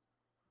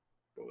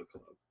 Bullet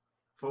Club.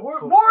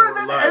 More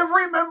than life.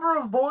 Every member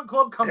of Bullet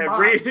Club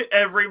combined.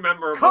 Every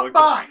member of Bullet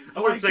Club. I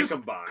wouldn't say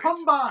combined.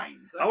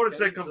 Combined. I wouldn't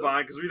say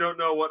combined because we don't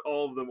know what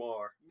all of them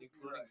are.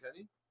 Including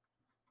Kenny?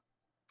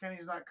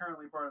 Kenny's not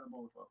currently part of the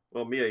Bullet Club.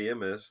 Well, Mia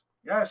Yim is.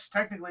 Yes,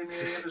 technically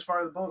Mia Yim is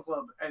part of the Bullet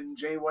Club, and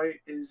Jay White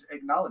is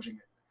acknowledging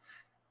it.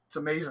 It's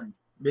amazing.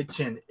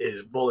 Michin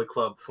is Bullet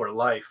Club for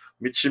life.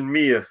 Michin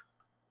Mia.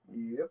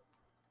 Yep.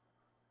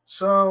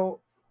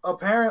 So,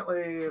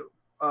 apparently,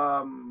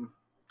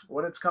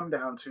 what it's come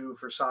down to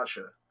for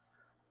Sasha,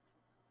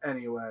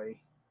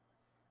 anyway,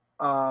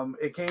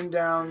 it came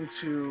down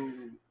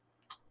to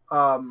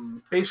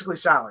basically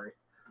salary.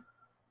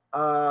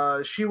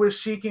 She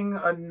was seeking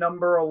a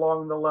number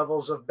along the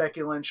levels of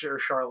Becky Lynch or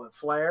Charlotte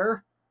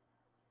Flair.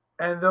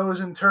 And those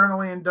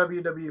internally in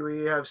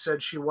WWE have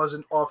said she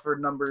wasn't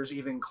offered numbers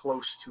even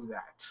close to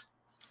that.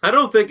 I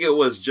don't think it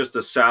was just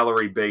a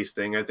salary-based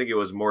thing. I think it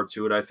was more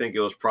to it. I think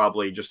it was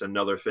probably just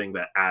another thing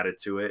that added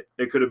to it.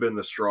 It could have been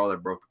the straw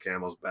that broke the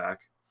camel's back.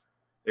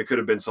 It could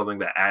have been something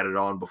that added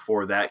on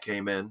before that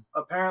came in.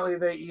 Apparently,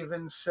 they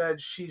even said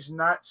she's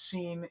not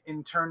seen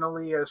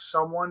internally as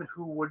someone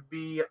who would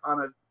be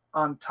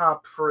on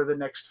top for the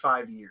next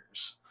 5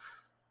 years.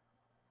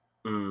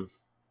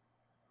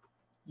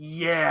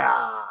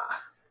 Yeah.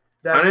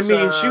 I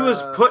mean, she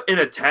was put in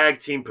a tag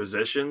team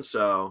position,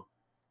 so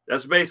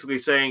that's basically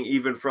saying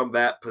even from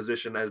that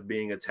position as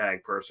being a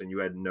tag person, you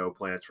had no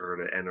plans for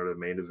her to enter the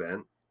main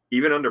event,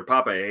 even under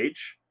Papa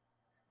H.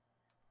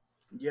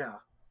 Yeah.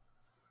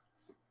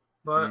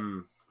 But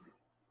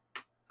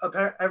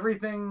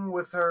everything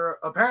with her,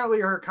 apparently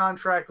her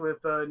contract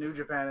with New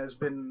Japan has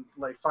been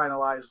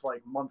finalized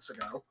months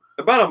ago.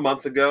 About a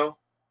month ago,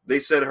 they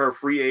said her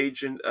free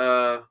agent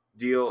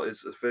deal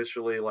is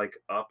officially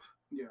up.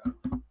 Yeah.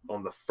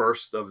 On the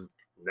 1st of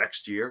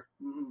next year.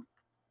 Mm-hmm.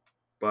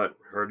 But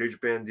her New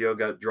Japan deal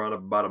got drawn up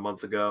about a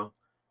month ago.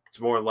 It's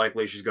more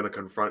likely she's going to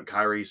confront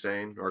Kairi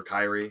Sane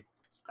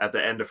at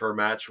the end of her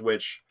match,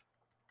 which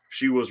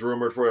she was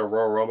rumored for a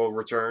Royal Rumble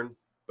return,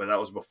 but that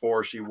was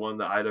before she won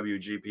the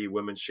IWGP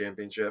Women's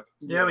Championship.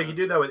 Yeah, but he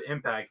did that with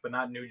Impact, but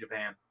not New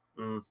Japan.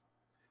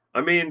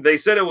 I mean, they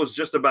said it was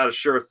just about a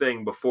sure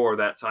thing before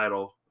that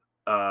title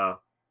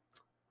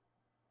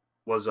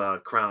was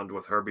crowned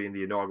with her being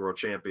the inaugural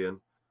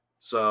champion.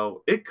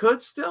 So it could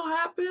still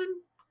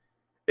happen.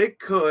 It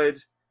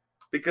could,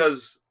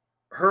 because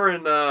her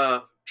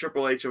and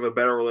Triple H have a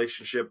better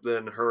relationship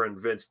than her and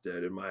Vince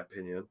did, in my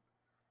opinion.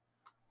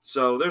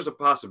 So there's a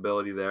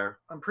possibility there.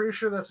 I'm pretty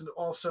sure that's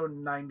also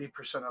 90%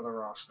 of the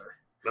roster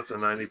That's a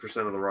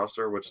 90% of the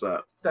roster. What's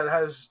that? that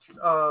has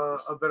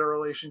a better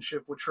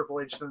relationship with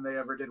Triple H than they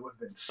ever did with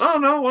Vince. Oh,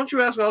 no. Why don't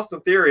you ask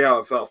Austin Theory how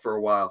it felt for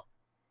a while?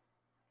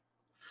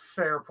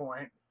 Fair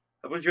point.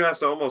 How about you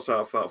ask Almost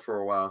how it felt for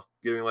a while?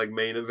 Giving like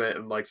main event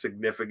and like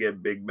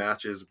significant big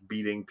matches,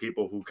 beating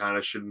people who kind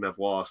of shouldn't have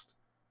lost.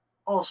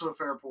 Also a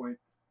fair point.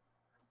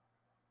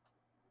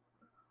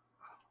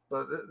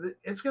 But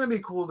it's going to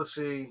be cool to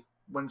see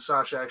when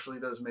Sasha actually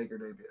does make her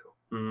debut.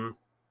 Mm-hmm.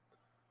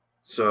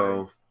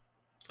 So,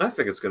 I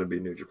think it's going to be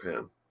New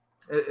Japan.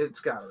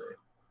 It's got to be.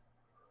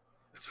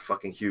 It's a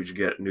fucking huge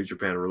get. New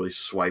Japan really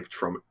swiped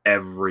from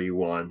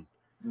everyone.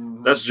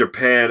 Mm-hmm. That's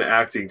Japan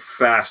acting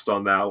fast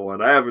on that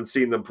one. I haven't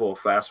seen them pull a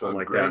fast one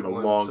like that in a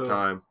long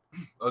time.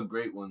 A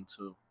great one,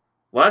 too.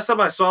 Last time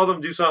I saw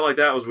them do something like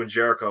that was when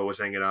Jericho was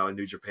hanging out in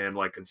New Japan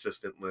like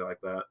consistently like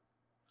that.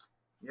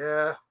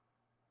 Yeah.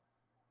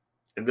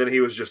 And then he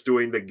was just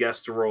doing the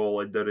guest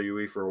role in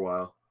WWE for a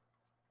while.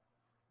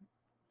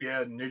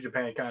 Yeah, New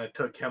Japan kind of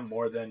took him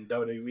more than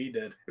WWE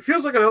did. It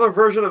feels like another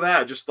version of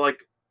that, just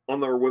like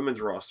on their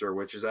women's roster,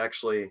 which is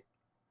actually,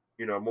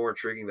 more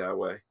intriguing that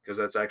way, because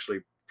that's actually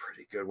a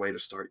pretty good way to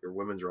start your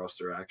women's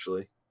roster,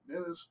 actually.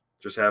 It is.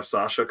 Just have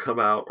Sasha come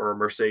out or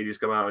Mercedes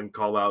come out and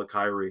call out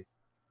Kyrie.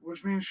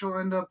 Which means she'll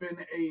end up in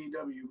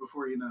AEW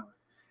before you know it.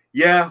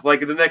 Yeah,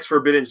 like the next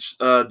Forbidden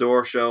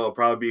Door show will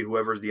probably be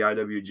whoever's the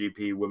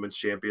IWGP Women's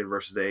Champion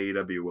versus the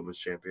AEW Women's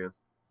Champion,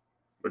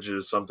 which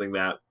is something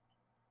that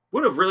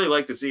would have really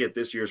liked to see at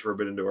this year's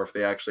Forbidden Door if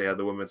they actually had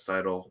the women's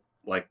title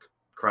like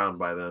crowned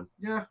by then.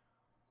 Yeah.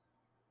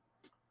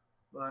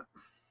 But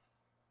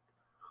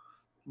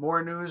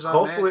more news on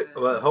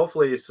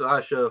Hopefully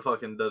Sasha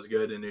fucking does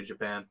good in New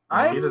Japan.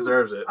 He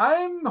deserves it.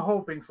 I'm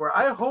hoping for it.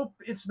 I hope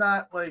it's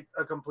not like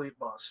a complete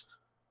bust.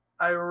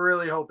 I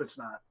really hope it's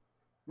not.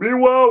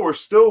 Meanwhile, we're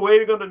still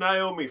waiting on the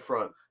Naomi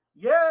front.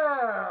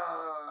 Yeah.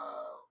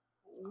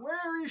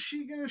 Where is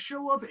she going to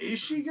show up? Is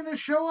she going to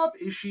show up?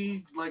 Is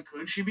she,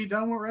 could she be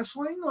done with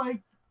wrestling?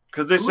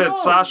 Because they said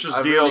knows? Sasha's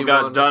I deal really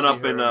got wanna done see up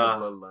her in the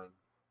Bloodline.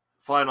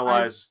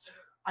 finalized.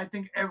 I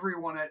think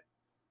everyone at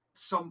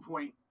some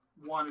point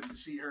wanted to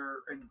see her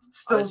and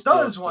still still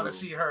does want to do.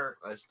 see her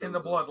I still in the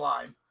do.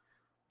 bloodline.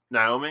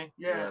 Naomi?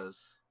 Yeah.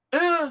 Yes.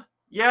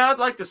 Yeah, I'd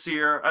like to see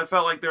her. I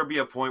felt like there'd be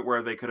a point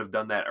where they could have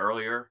done that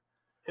earlier.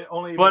 It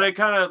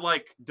kind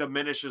of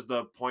diminishes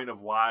the point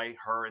of why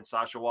her and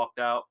Sasha walked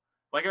out.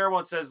 Like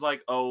everyone says,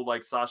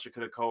 Sasha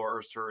could have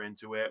coerced her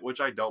into it,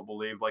 which I don't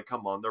believe.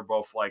 Come on, they're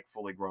both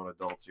fully grown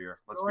adults here.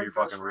 Let's They're be like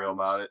fucking best real friends.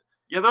 about it.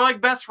 Yeah, they're like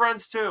best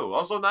friends too.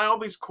 Also,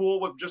 Naomi's cool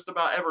with just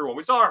about everyone.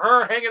 We saw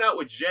her hanging out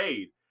with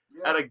Jade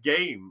at a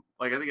game,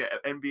 I think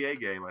an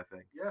NBA game. I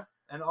think. Yeah.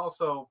 And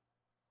also,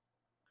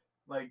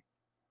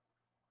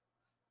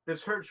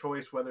 it's her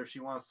choice whether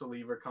she wants to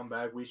leave or come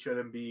back. We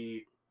shouldn't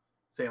be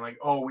saying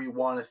we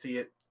want to see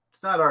it.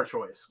 It's not our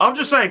choice. I'm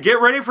just saying,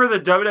 get ready for the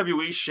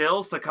WWE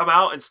shills to come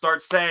out and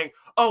start saying,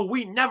 "Oh,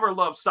 we never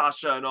loved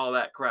Sasha" and all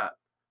that crap.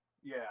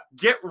 Yeah.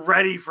 Get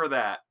ready for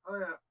that. Oh,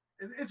 yeah.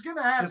 It's going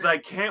to happen. Because I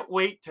can't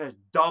wait to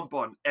dump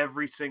on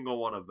every single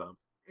one of them.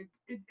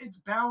 It's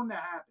bound to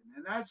happen.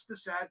 And that's the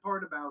sad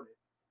part about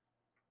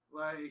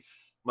it.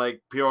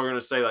 People are going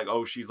to say,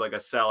 oh, she's like a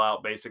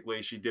sellout,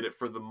 basically. She did it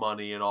for the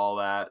money and all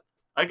that.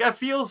 I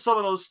feel some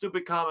of those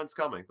stupid comments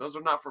coming. Those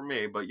are not from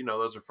me, but,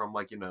 those are from,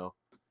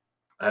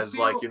 as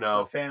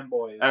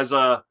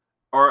fanboys.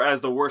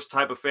 As the worst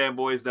type of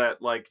fanboys that,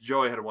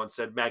 Joey had once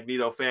said,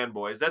 Magneto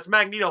fanboys. That's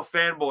Magneto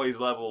fanboys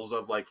levels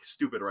of,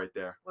 stupid right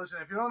there.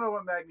 Listen, if you don't know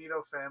what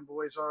Magneto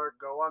fanboys are,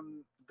 go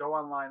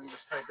online and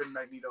just type in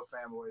Magneto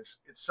fanboys.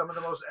 It's some of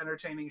the most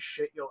entertaining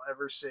shit you'll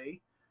ever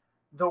see.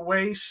 The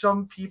way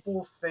some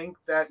people think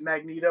that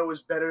Magneto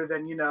is better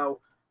than,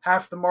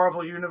 half the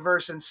Marvel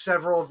universe and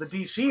several of the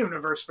DC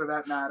universe for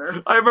that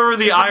matter. I remember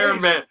the It's Iron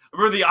amazing. Man. I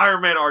remember the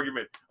Iron Man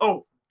argument.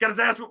 Oh, got his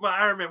ass whipped by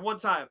Iron Man one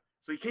time.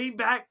 So he came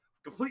back,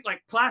 complete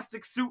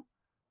plastic suit,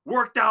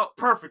 worked out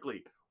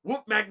perfectly.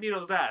 Whooped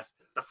Magneto's ass.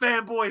 The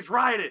fanboys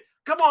rioted.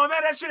 Come on,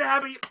 man, that should have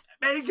happened.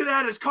 Man, he could have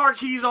had his car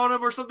keys on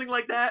him or something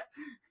like that.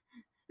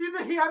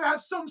 He had to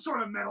have some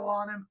sort of metal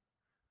on him.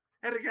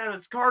 Had to get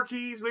his car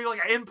keys, maybe an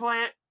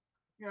implant.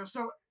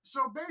 So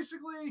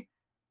basically,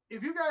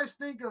 if you guys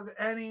think of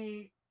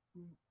any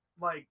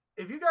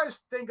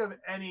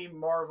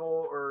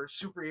Marvel or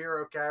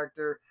superhero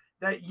character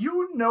that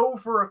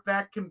for a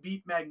fact can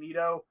beat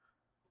Magneto,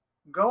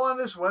 go on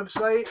this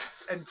website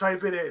and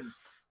type it in.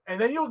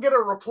 And then you'll get a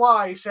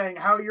reply saying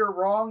how you're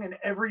wrong and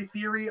every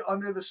theory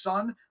under the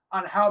sun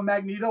on how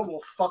Magneto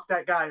will fuck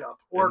that guy up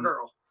or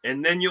girl.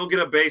 And then you'll get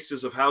a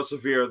basis of how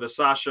severe the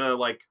Sasha,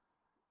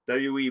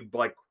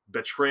 WWE,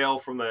 betrayal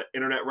from the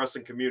internet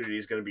wrestling community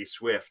is going to be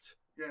swift.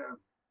 Yeah.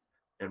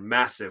 And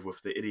massive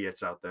with the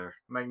idiots out there.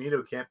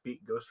 Magneto can't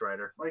beat Ghost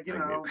Rider.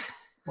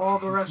 All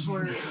the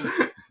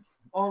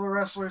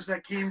wrestlers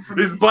that came from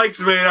These bikes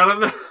made out of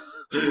them.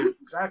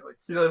 Exactly.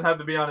 He doesn't have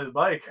to be on his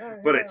bike. Yeah,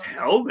 But yeah. it's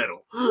hell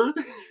metal.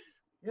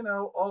 You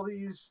know, all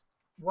these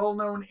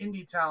well-known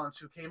indie talents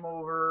who came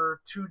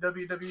over to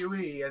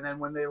WWE, and then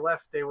when they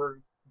left, they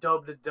were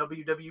dubbed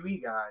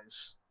WWE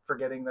guys,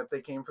 forgetting that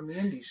they came from the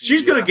indie scene.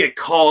 She's gonna get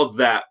called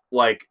that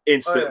like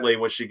instantly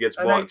when she gets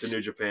An brought ex- to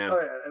New Japan. Oh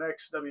yeah, an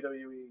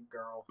ex-WWE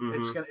girl.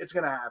 Mhm. It's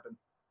gonna happen.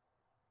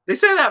 They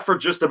say that for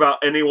just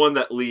about anyone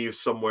that leaves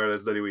somewhere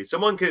that's WWE.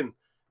 Someone can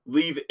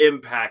leave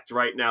Impact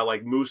right now,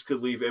 like Moose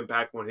could leave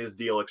Impact when his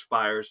deal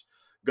expires,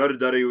 go to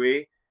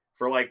WWE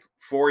for like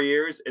 4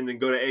 years, and then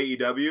go to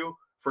AEW.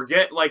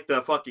 Forget like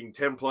the fucking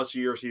 10 plus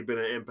years he'd been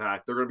in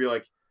Impact. They're gonna be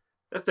like,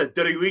 that's that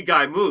WWE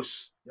guy,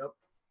 Moose. Yep,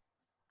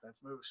 that's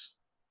Moose.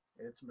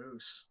 It's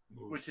Moose.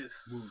 Which is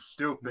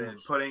stupid,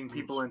 Moose. putting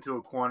people into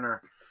a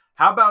corner.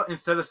 How about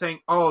instead of saying,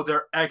 oh,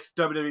 they're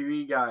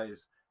ex-WWE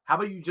guys, how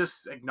about you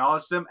just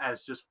acknowledge them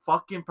as just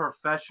fucking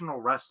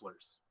professional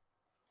wrestlers?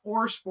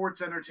 Or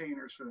sports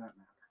entertainers, for that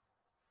matter.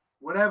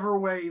 Whatever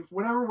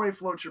way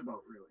floats your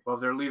boat, really. Well,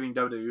 if they're leaving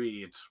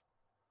WWE,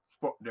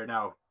 they're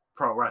now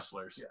pro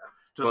wrestlers. Yeah.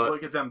 Just But-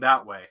 look at them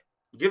that way.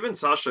 Given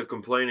Sasha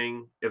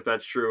complaining, if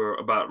that's true,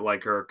 about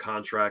like her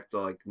contract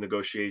like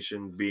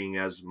negotiation being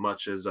as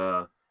much as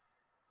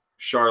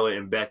Charlotte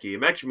and Becky, it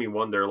makes me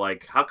wonder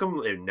like how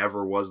come it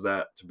never was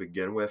that to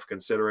begin with,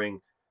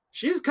 considering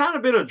she's kind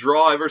of been a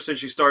draw ever since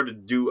she started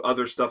to do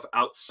other stuff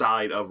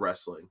outside of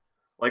wrestling.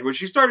 Like when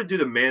she started to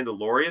do the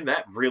Mandalorian,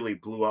 that really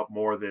blew up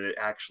more than it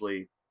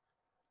actually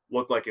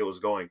looked like it was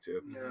going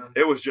to. Yeah.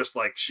 It was just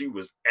like she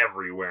was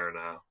everywhere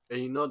now.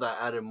 And you know that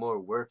added more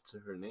worth to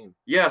her name.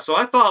 Yeah, so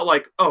I thought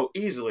like, oh,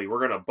 easily we're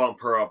gonna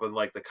bump her up in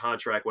like the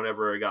contract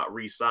whenever it got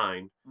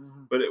re-signed.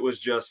 Mhm. But it was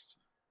just,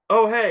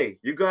 oh hey,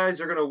 you guys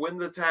are gonna win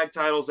the tag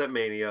titles at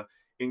Mania,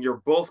 and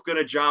you're both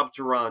gonna job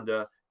to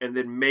Ronda, and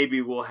then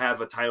maybe we'll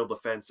have a title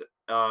defense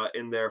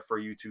in there for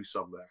you two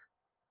somewhere.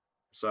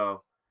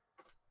 So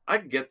I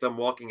can get them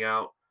walking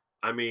out.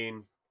 I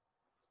mean,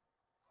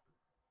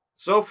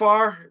 so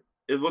far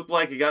it looked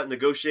like it got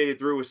negotiated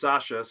through with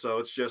Sasha, so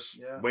it's just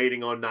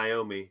waiting on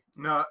Naomi.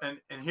 No, and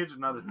here's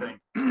another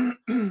thing.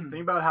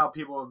 Think about how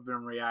people have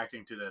been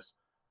reacting to this.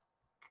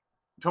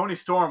 Toni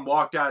Storm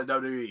walked out of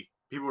WWE.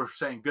 People were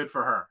saying, good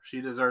for her.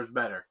 She deserves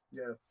better.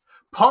 Yeah.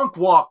 Punk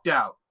walked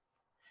out,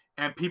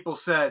 and people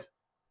said,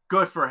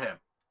 good for him.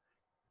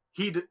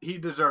 He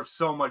deserves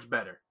so much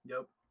better.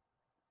 Yep.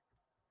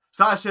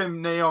 Sasha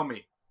and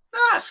Naomi.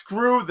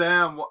 Screw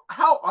them.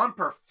 How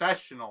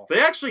unprofessional.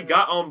 They actually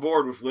got on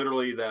board with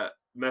literally that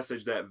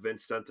message that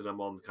Vince sent to them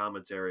on the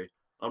commentary.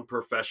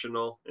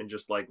 Unprofessional and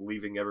just like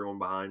leaving everyone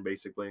behind,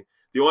 basically.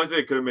 The only thing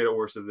that could have made it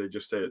worse is they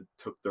just said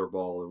took their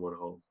ball and went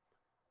home.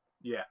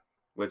 Yeah.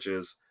 Which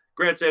is,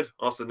 granted,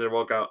 Austin did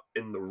walk out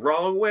in the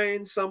wrong way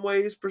in some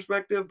ways,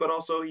 perspective, but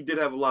also he did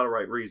have a lot of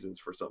right reasons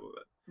for some of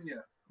it.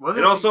 Yeah.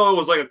 And also, it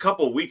was like a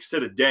couple weeks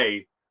to the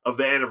day of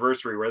the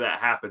anniversary where that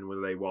happened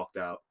when they walked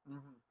out.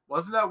 Mm-hmm.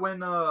 Wasn't that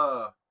when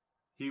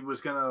he was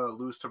going to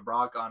lose to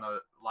Brock on a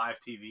live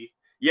TV?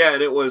 Yeah,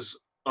 and it was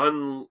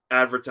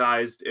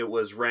unadvertised. It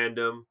was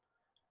random.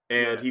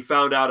 And he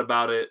found out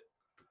about it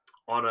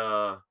on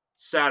a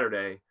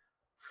Saturday,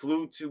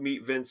 flew to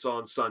meet Vince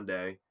on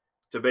Sunday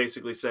to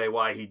basically say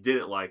why he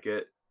didn't like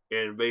it.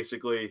 And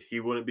basically,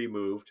 he wouldn't be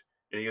moved.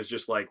 And he was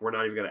just like, we're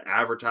not even going to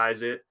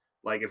advertise it.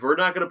 Like, if we're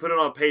not going to put it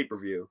on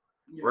pay-per-view,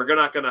 we're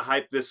not going to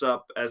hype this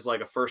up as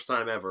like a first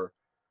time ever.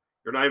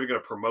 You're not even going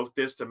to promote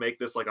this to make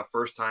this like a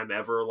first time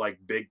ever, like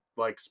big,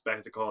 like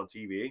spectacle on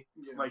TV.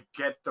 Like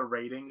get the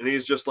ratings. And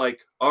he's just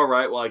like, all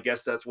right, well, I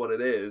guess that's what it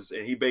is.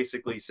 And he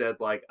basically said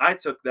like, I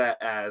took that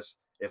as,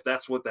 if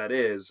that's what that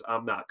is,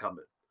 I'm not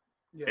coming.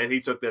 Yeah. And he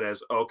took that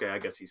as, okay, I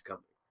guess he's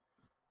coming.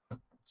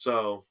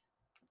 So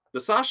the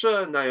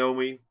Sasha and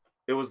Naomi,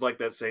 it was like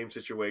that same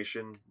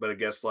situation, but I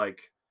guess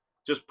like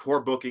just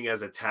poor booking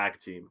as a tag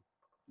team.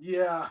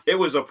 Yeah. It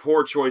was a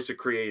poor choice of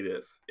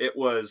creative. It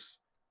was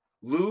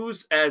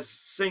lose as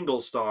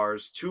single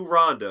stars to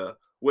Ronda,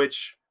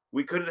 which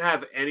we couldn't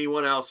have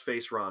anyone else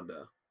face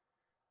Ronda.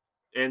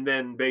 And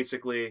then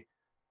basically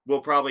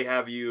we'll probably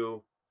have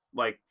you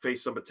like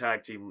face some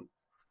tag team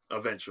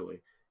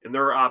eventually. And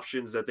their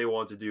options that they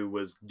wanted to do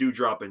was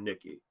Doudrop and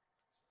Nikki.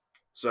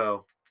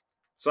 So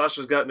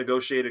Sasha's got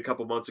negotiated a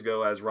couple months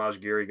ago as Raj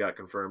Giri got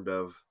confirmed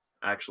of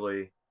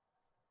actually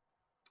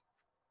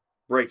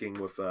breaking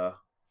with that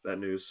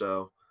news.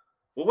 So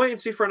we'll wait and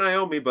see for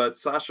Naomi, but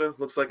Sasha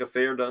looks like a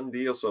fair done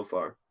deal so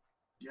far.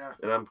 Yeah.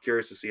 And I'm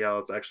curious to see how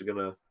it's actually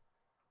going to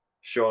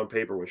show on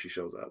paper when she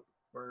shows up.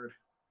 Word.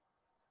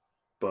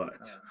 But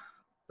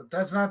But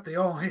that's not the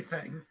only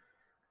thing.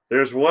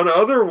 there's one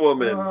other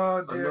woman.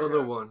 Oh, dear Another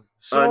God. one.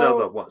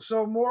 Another one.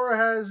 So more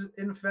has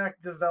in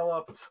fact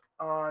developed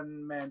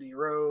on Mandy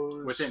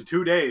Rose Within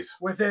 2 days.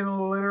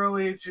 within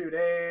literally 2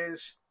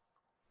 days.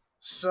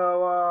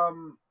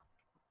 So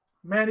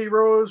Mandy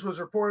Rose was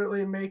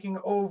reportedly making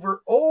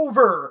over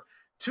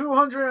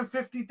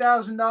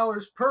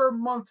 $250,000 per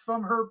month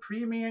from her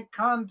premium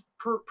content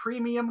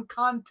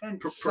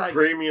site.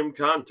 Premium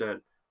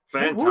content.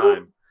 Fan Woo-woo.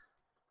 time.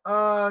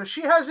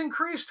 She has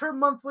increased her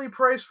monthly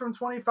price from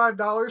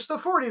 $25 to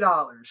 $40.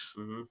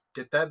 Mm-hmm.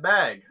 Get that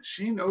bag.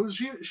 She knows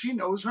she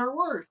knows her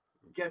worth.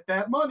 Get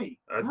that money.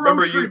 I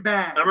remember Grocery you.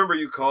 bag. I remember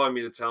you calling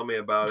me to tell me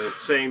about it,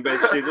 saying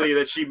basically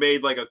that she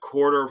made like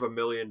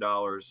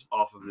 $250,000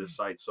 off of this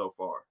site so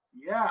far.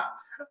 Yeah.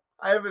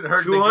 I haven't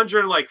heard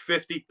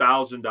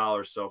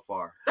 $250,000 so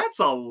far. That's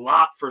a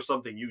lot for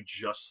something you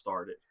just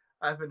started.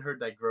 I haven't heard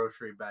that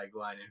grocery bag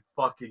line in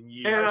fucking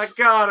years. And I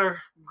got her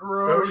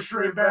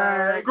Grocery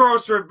bag.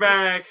 grocery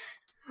bag.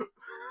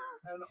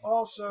 And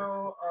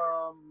also,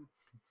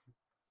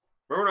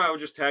 Remember when I would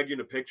just tag you in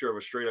a picture of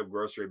a straight up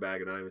grocery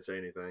bag and not even say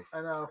anything?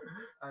 I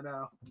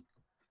know.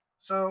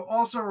 So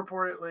also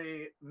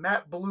reportedly,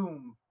 Matt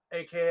Bloom,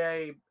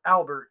 aka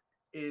Albert,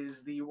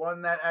 is the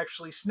one that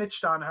actually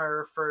snitched on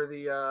her for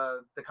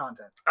the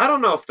content. I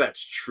don't know if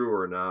that's true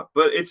or not,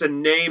 but it's a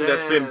name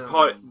that's been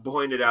Damn.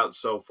 pointed out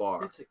so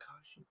far. It's a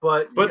caution.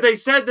 But But yeah, they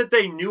said that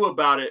they knew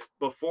about it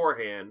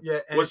beforehand. yeah,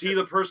 and Was it's- he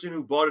the person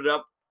who brought it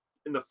up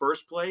in the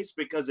first place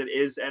because it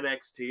is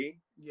NXT?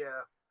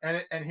 Yeah.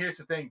 And here's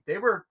the thing, they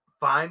were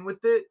fine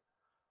with it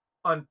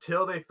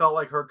until they felt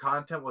like her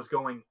content was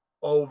going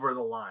over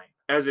the line.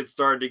 As it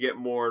started to get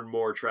more and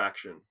more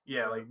traction.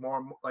 Yeah, like more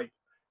and more, like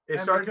it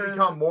And started to because-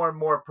 become more and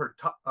more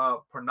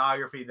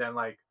pornography than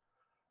like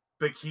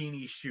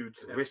bikini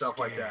shoots and stuff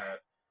like Risque. that.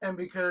 And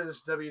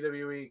because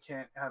WWE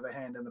can't have a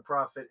hand in the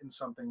profit in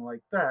something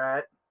like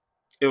that,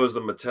 It was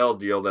the Mattel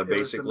deal that it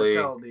basically. was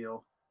the Mattel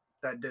deal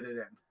that did it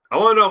in. I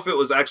want to know if it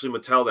was actually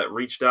Mattel that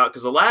reached out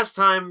because the last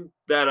time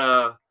that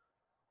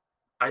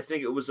I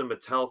think it was a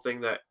Mattel thing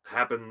that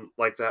happened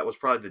like that was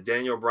probably the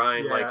Daniel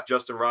Bryan Yeah. like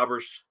Justin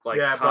Roberts like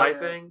Yeah, tie but-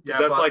 thing. 'Cause yeah,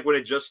 that's but- like when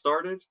it just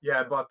started. Yeah,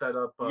 I brought that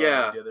up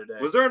Yeah. the other day.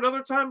 Was there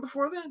another time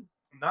before then?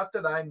 Not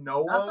that I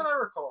know Not that I of,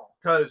 recall.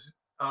 because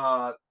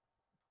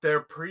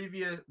the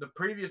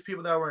previous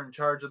people that were in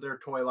charge of their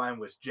toy line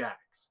was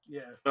Jax.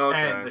 Yeah.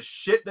 Okay. And the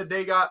shit that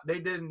they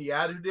did in the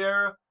Attitude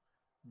Era,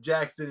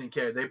 Jax didn't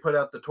care. They put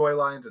out the toy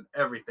lines and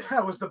everything.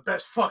 That was the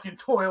best fucking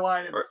toy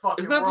line in the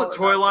fucking Isn't that the world at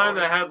toy line point.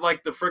 that had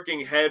like the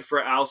freaking head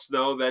for Al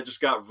Snow that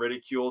just got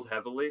ridiculed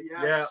heavily?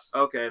 Yes.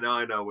 Okay, now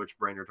I know which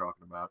brain you're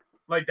talking about.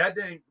 Like that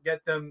didn't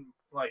get them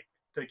like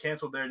to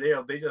cancel their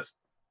deal. They just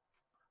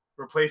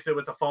replaced it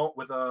with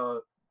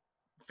a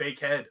fake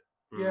head.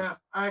 Hmm. Yeah,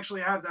 I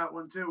actually have that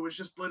one too. It was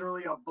just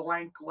literally a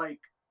blank, like,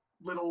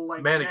 little,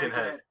 like, Mannequin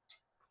head.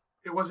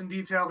 It wasn't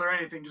detailed or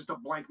anything, just a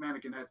blank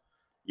mannequin head.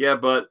 Yeah,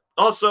 but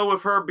also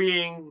with her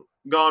being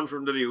gone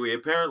from WWE,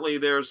 apparently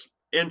there's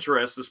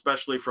interest,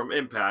 especially from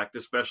Impact,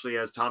 especially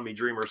as Tommy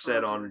Dreamer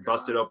said Oh, on dear God.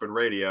 Busted Open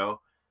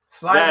Radio.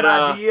 Slide That,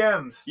 my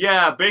DMs.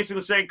 Yeah,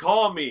 basically saying,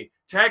 call me,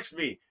 text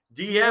me,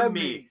 DM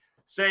me,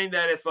 saying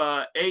that if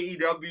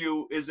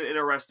AEW isn't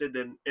interested,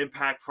 then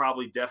Impact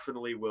probably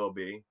definitely will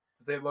be.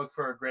 They look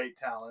for a great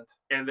talent.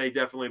 And they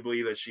definitely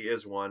believe that she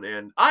is one.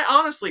 And I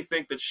honestly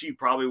think that she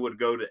probably would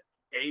go to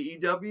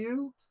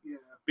AEW Yeah.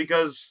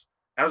 because,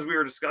 as we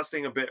were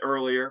discussing a bit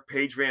earlier,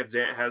 Paige Van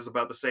Zant has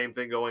about the same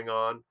thing going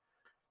on.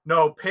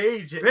 No,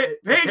 Paige. Paige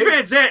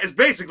Van Zant is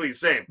basically the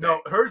same thing.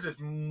 No, hers is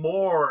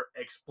more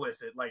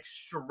explicit, like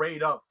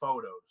straight up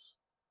photos.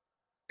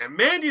 And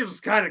Mandy's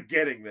was kind of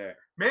getting there.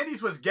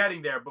 Mandy's was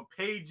getting there, but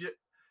Paige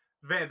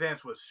Van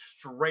Zant's was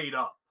straight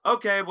up.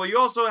 Okay, well, you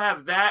also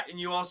have that, and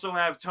you also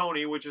have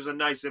Tony, which is a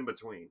nice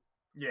in-between.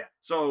 Yeah,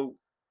 So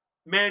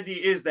Mandy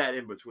is that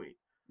in-between.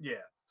 yeah.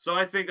 So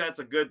I think that's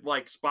a good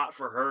like spot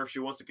for her if she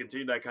wants to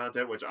continue that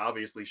content, which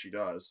obviously she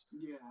does.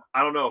 Yeah.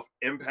 I don't know if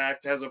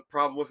Impact has a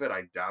problem with it.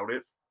 I doubt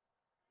it.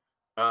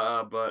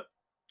 But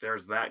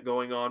there's that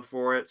going on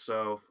for it.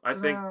 So I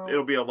So think now-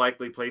 it'll be a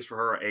likely place for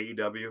her at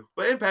AEW.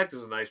 But Impact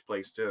is a nice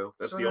place too.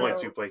 That's So the only now-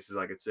 two places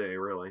I could say,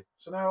 really.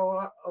 So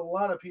now a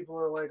lot of people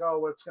are like, oh,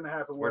 what's going to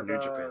happen Or with New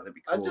Japan. That'd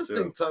be I cool just too.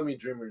 think Tommy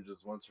Dreamer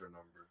just wants her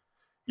number.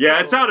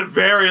 Yeah, it sounded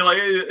very like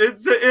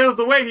it was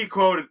the way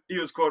he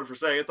was quoted for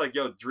saying it's like,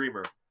 yo,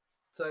 Dreamer,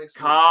 Text me,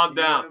 Calm DM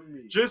down.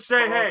 me, just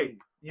say, call hey, me.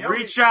 You know,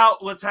 reach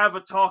out, let's have a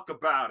talk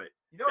about it.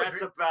 You know,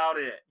 That's about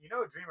it. you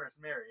know, Dreamer's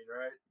married,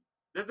 right?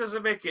 That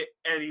doesn't make it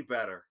any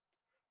better.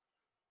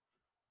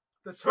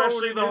 the tone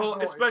Especially in the his whole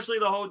voice. especially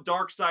the whole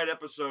Dark Side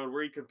episode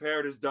where he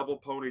compared his double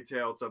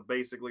ponytail to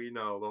basically, the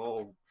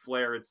whole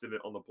Flair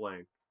incident on the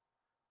plane.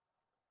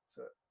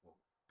 So-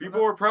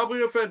 People are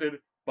probably offended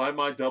by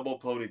my double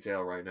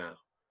ponytail right now.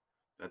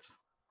 That's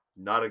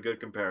not a good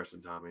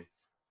comparison, Tommy.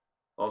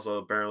 Also,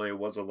 apparently it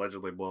was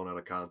allegedly blown out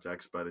of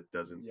context, but it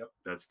doesn't. Yep.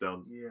 That's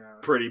still Yeah.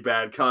 pretty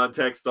bad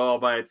context all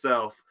by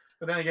itself.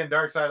 But then again,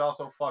 Darkseid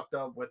also fucked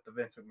up with the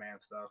Vince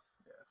McMahon stuff.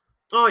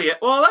 Oh yeah,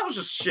 well that was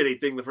just a shitty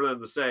thing for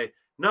them to say.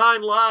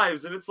 9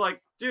 lives, and it's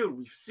like, dude,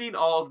 we've seen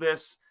all of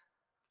this.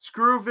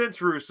 Screw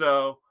Vince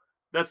Russo.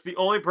 That's the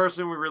only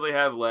person we really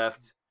have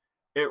left.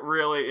 It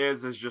really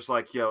is just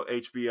like, yo,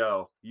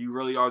 HBO. You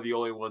really are the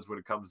only ones when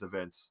it comes to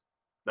Vince.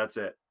 That's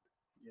it.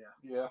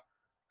 Yeah.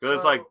 Because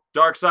it's So- like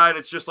Dark Side.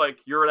 It's just like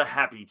you're the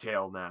happy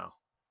tail now.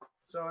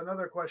 So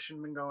another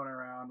question been going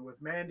around with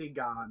Mandy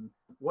gone.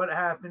 What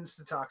happens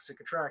to Toxic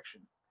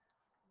Attraction?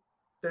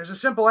 There's a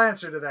simple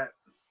answer to that.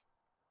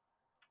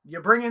 You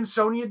bring in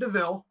Sonya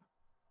Deville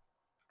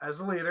as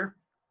the leader,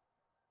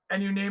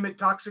 and you name it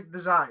Toxic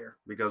Desire.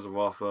 Because of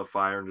off of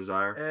Fire and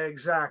Desire.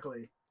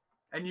 Exactly.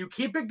 And you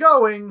keep it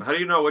going. How do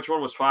you know which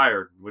one was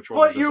Fired? Which one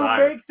was But you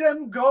Desire? make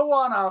them go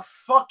on a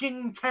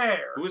fucking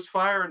tear. Who was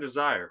Fire and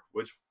Desire?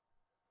 Which?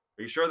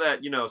 Are you sure that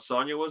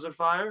Sonya wasn't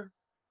Fire,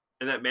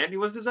 and that Mandy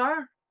was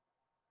Desire?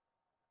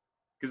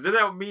 Because then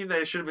that would mean that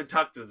it should have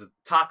been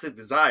Toxic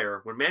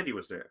Desire when Mandy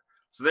was there.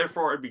 So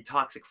therefore, it'd be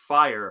Toxic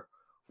Fire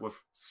with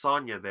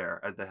Sonya there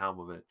at the helm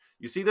of it.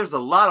 You see, there's a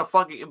lot of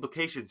fucking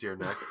implications here,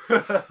 Nick.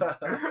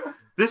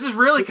 This is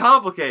really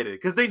complicated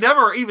because they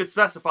never even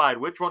specified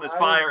which one is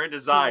Fire and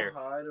Desire.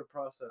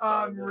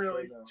 I'm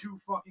really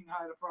too fucking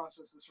high to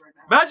process this right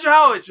now. Imagine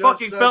how it Just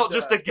fucking said felt that.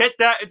 just to get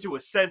that into a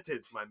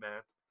sentence, my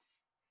man.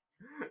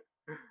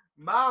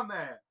 My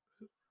man.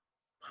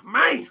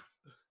 Man!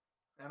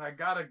 And I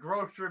got a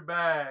grocery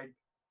bag.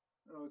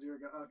 Oh dear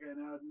God. Okay,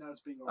 now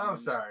it's being. I'm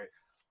sorry.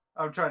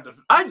 I'm trying to.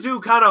 I do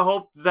kind of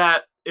hope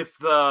that if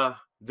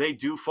they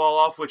do fall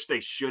off, which they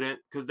shouldn't,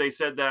 because they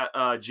said that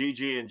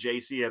Gigi and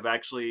JC have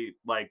actually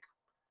like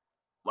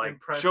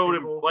Impressed showed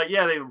him people.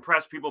 they've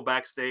impressed people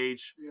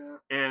backstage. Yeah.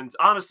 And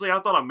honestly, I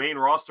thought a main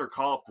roster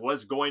call-up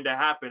was going to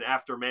happen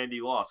after Mandy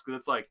lost, because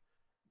it's like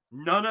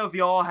none of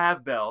y'all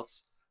have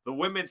belts. The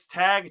women's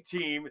tag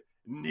team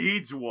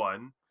needs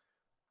one.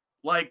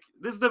 Like,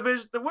 this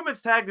division, the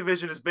women's tag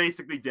division is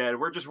basically dead.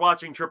 We're just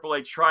watching Triple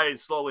H try and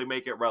slowly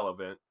make it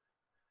relevant.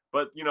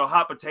 But,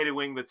 hot potato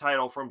wing the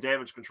title from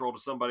Damage Control to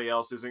somebody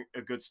else isn't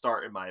a good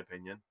start, in my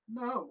opinion.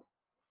 No.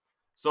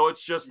 So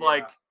it's just Yeah.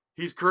 like,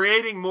 he's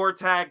creating more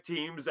tag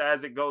teams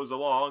as it goes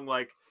along.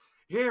 Like,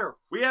 here,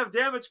 we have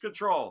Damage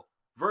Control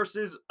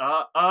versus,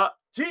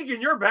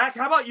 Tegan, you're back.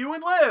 How about you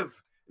and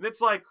Liv? And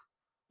it's like,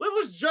 Liv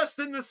was just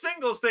in the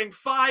singles thing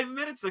 5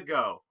 minutes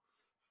ago.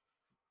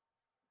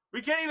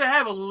 We can't even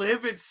have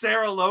Liv and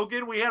Sarah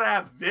Logan. We had to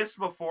have this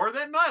before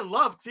then. And I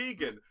love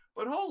Tegan,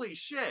 but holy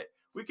shit.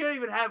 We can't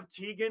even have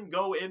Tegan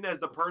go in as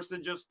the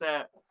person just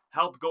that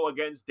helped go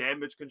against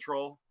Damage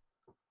Control.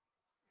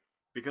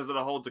 Because of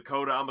the whole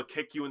Dakota, I'm going to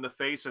kick you in the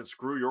face and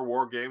screw your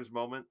War Games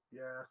moment.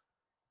 Yeah.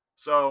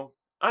 So,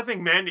 I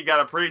think Mandy got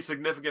a pretty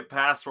significant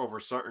pass over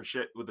certain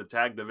shit with the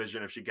tag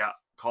division if she got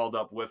called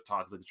up with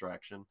Toxic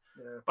Attraction.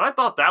 Yeah. But I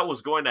thought that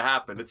was going to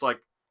happen. It's like,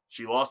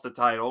 she lost the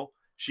title.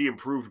 She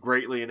improved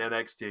greatly in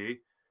NXT.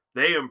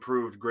 They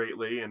improved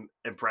greatly and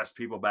impressed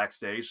people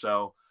backstage.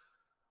 So,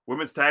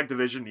 women's tag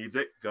division needs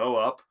it. Go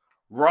up.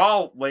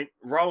 Raw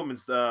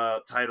women's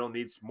title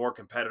needs more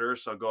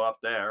competitors, so go up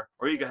there.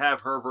 Or you could have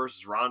her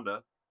versus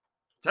Ronda.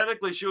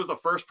 Technically, she was the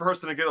first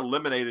person to get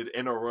eliminated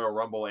in a Royal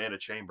Rumble and a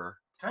Chamber.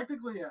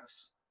 Technically,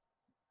 yes.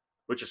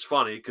 Which is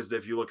funny, because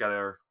if you look at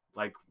her,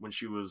 like, when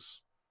she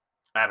was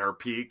at her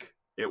peak,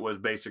 it was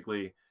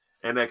basically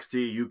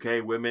NXT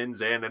UK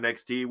Women's and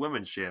NXT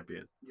Women's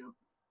Champion. Yep.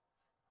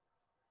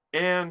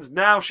 And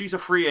now she's a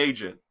free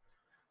agent.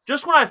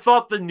 Just when I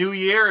thought the new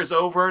year is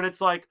over and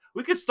it's like,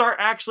 we could start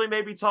actually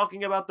maybe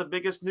talking about the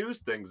biggest news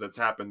things that's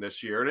happened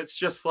this year. And it's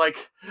just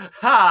like,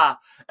 ha,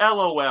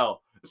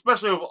 LOL.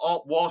 Especially with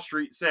Wall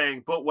Street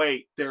saying, but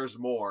wait, there's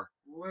more.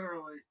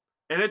 Literally.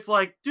 And it's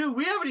like, dude,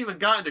 we haven't even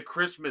gotten to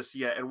Christmas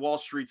yet. And Wall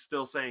Street's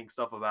still saying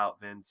stuff about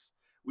Vince.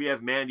 We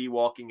have Mandy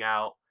walking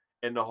out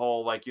and the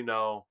whole, like,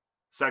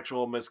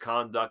 sexual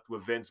misconduct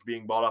with Vince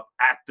being brought up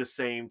at the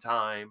same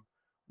time.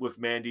 With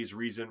Mandy's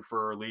reason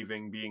for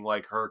leaving being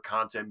like her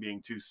content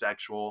being too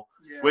sexual,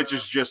 Yeah. which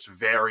is just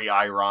very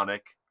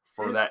ironic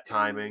for It that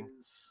timing.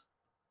 is.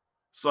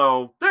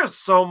 So there's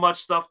so much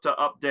stuff to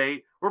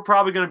update. We're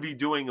probably going to be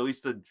doing at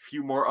least a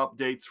few more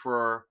updates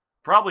for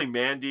probably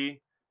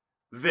Mandy,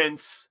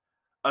 Vince,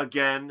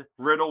 again,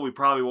 Riddle. We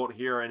probably won't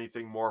hear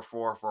anything more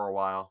for a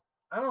while.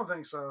 I don't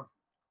think so.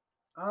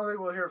 I don't think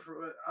we'll hear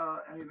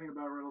anything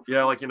about Riddle. for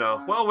Yeah, like, some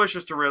time. well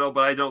wishes to Riddle,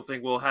 but I don't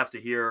think we'll have to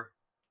hear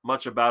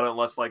much about it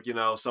unless, like,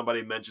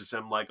 somebody mentions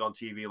him, like, on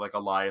TV, like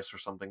Elias or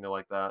something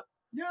like that.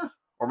 Yeah.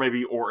 Or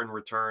maybe Orton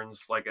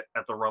returns, like,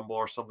 at the Rumble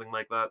or something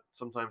like that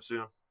sometime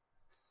soon.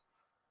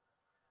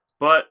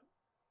 But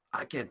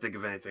I can't think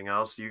of anything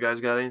else. Do you guys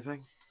got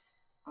anything?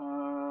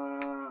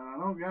 I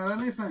don't got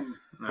anything.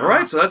 All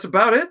right, so that's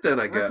about it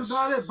then, I guess. That's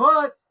about it.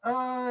 But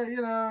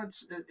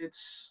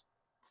it's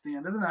the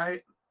end of the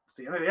night. It's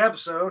the end of the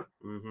episode.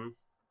 Mm-hmm.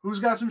 Who's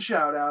got some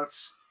shout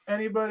outs?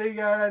 Anybody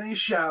got any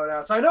shout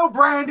outs? I know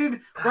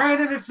Brandon,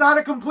 it's not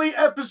a complete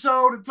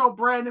episode until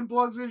Brandon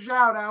plugs his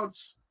shout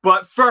outs.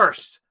 But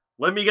first,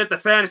 let me get the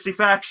fantasy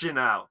faction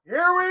out.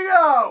 Here we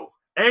go.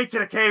 A to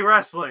the K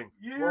Wrestling.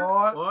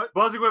 What?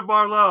 Buzzing with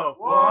Marlowe.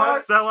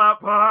 What? Sellout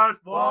Pod.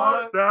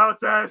 What? The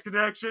Outsider's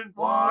Connection.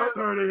 What?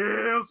 30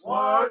 Heels.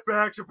 What?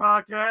 Faction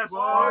Podcast.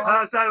 What?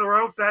 High Side of the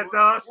Ropes, that's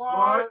us.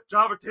 What?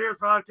 Jobber Tears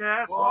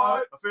Podcast.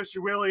 What?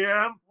 Official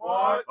William.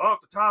 What?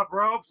 Off the Top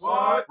Ropes.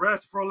 What?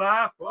 Wrestling for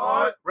Laugh.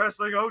 What?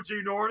 Wrestling OG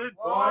Norton.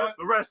 What?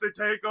 The Wrestling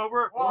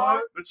Takeover.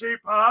 What? The Cheap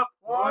Pop.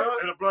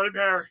 What? And a Bloody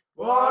Mary.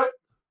 What?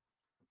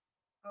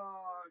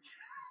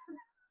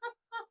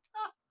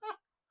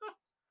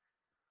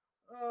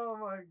 Oh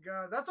my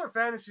god. That's our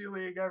fantasy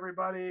league,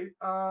 everybody.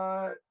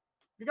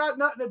 you got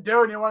nothing to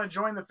do and you want to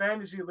join the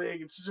fantasy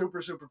league, it's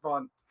super, super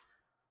fun.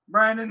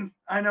 Brandon,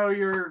 I know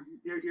you're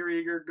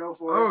eager. Go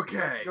for it.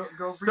 Okay.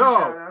 Go for So, your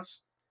shout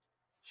outs.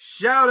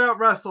 Shout out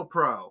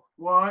WrestlePro.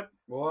 What?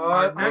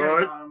 What?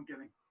 No, I'm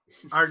kidding.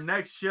 Our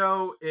next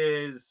show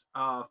is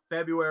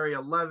February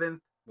 11th.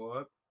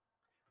 What?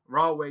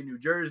 Rahway, New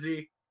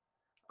Jersey.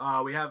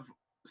 We have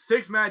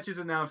 6 matches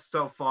announced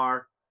so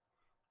far.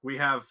 We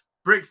have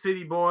Brick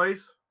City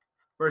Boys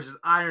versus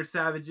Iron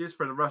Savages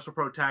for the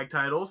WrestlePro tag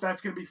titles.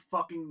 That's gonna be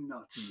fucking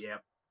nuts.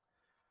 Yep.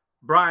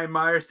 Brian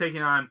Myers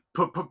taking on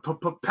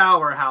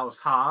Powerhouse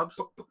Hobbs.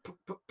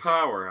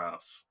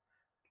 Powerhouse.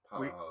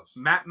 Powerhouse.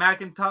 Matt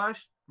McIntosh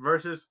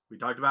versus, we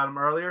talked about him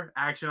earlier,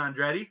 Action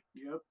Andretti.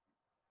 Yep.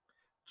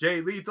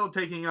 Jay Lethal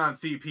taking on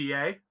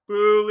CPA.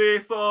 Boo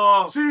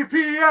Lethal.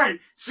 CPA,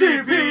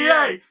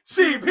 CPA,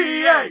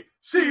 CPA,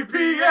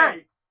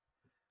 CPA.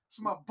 It's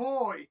my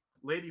boy.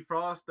 Lady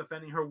Frost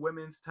defending her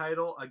women's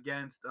title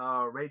against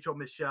Rachel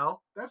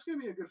Michelle. That's gonna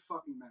be a good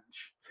fucking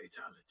match.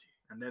 Fatality.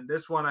 And then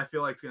this one I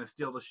feel like is going to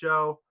steal the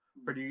show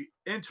for the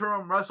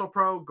interim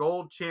WrestlePro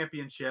Gold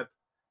Championship.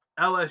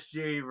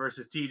 LSG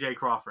versus TJ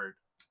Crawford.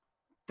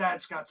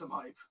 That's got some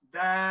hype.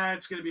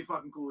 That's gonna be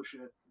fucking cool as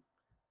shit.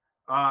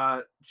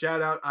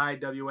 Shout out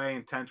IWA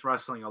Intense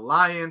Wrestling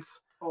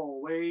Alliance.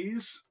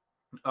 Always.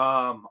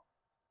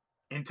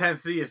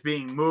 Intensity is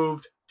being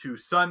moved to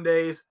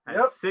Sundays at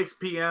Yep. 6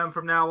 p.m.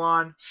 from now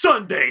on.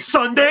 Sunday. At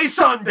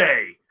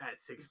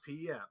 6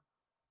 p.m.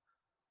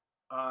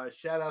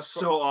 Shout out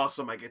So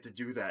awesome. I get to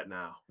do that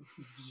now.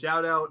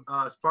 Shout out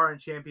Spartan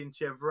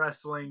Championship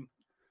Wrestling.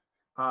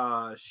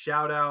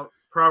 Shout out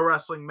Pro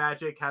Wrestling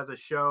Magic has a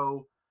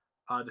show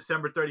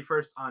December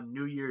 31st on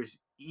New Year's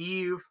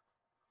Eve.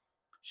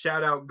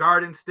 Shout out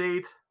Garden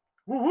State.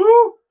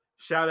 Woo-woo!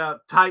 Shout out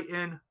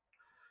Titan.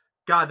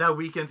 God, that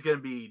weekend's going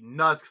to be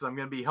nuts because I'm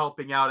going to be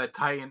helping out at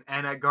Titan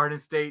and at Garden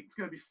State. It's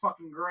gonna be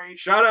fucking great.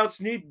 Shout out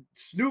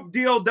Snoop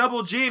Deal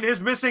Double G and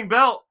his missing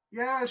belt.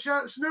 Yeah,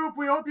 Snoop,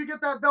 we hope you get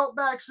that belt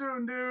back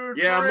soon, dude.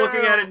 Yeah, For I'm looking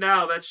at real. it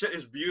now. That shit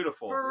is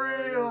beautiful. For Yeah,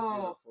 it is real.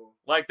 beautiful.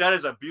 Like, that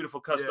is a beautiful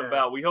custom Yeah.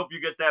 belt. We hope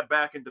you get that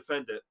back and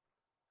defend it.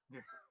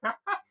 Yeah,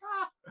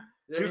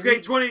 he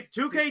 2K20,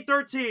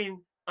 2K13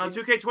 on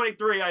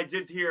 2K23, I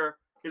did hear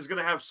is going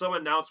to have some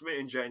announcement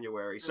in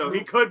January. So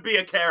he could be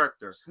a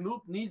character.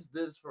 Snoop needs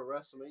this for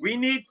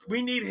WrestleMania.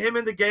 We need him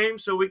in the game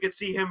so we could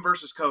see him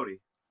versus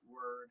Cody.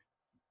 Word.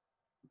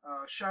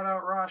 Shout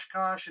out Rosh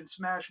Kosh and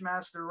Smash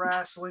Master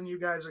Wrestling. You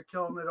guys are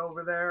killing it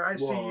over there. I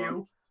see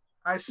you.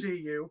 I see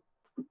you.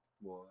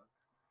 What?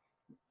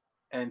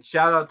 And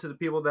shout out to the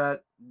people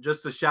that,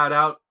 just to shout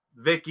out,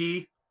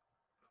 Vicky.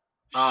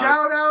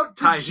 Shout out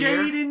to Tahir.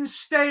 Jaden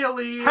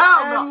Staley Hell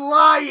and no.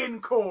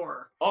 Lion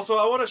Core. Also,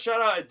 I want to shout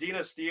out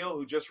Adina Steele,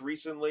 who just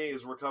recently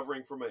is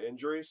recovering from an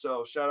injury.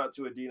 So shout out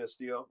to Adina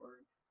Steele.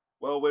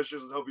 Well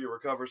wishes and hope you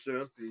recover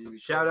soon.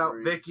 Shout out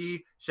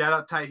Vicky. Shout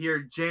out Tahir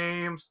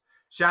James.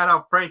 Shout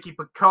out Frankie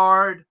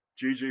Picard.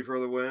 GG for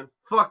the win.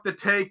 Fuck the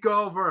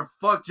takeover and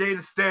fuck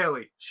Jaden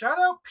Staley. Shout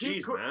out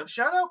Pete. Jeez, man.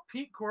 Shout out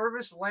Pete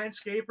Corvus,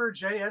 Landscaper,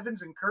 Jay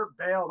Evans, and Kurt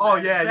Bale. Oh,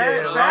 man. yeah,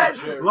 Bad, yeah.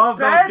 Bad, Love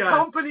those Bad guys.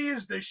 Company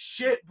is the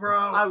shit, bro.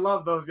 I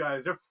love those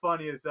guys. They're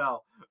funny as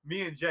hell.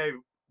 Me and Jay,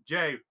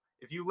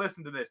 if you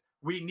listen to this,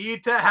 we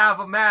need to have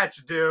a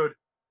match, dude.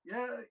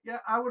 Yeah,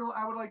 I would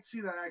like to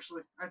see that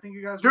actually. I think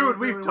you guys would Dude, work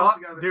we've really well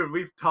talked. together. Dude,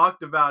 we've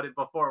talked about it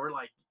before.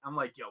 I'm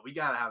like, yo, we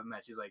gotta have a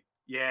match. He's like,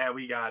 yeah,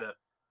 we gotta.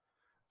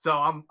 So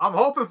I'm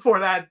hoping for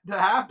that to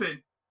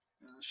happen.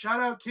 Shout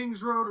out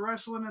Kings Road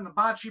Wrestling and the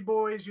Bocce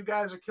Boys. You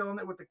guys are killing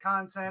it with the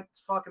content.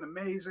 It's fucking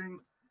amazing.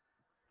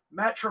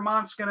 Matt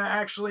Tremont's gonna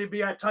actually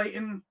be at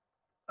Titan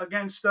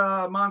against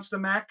Monster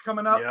Mac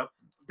coming up. Yep.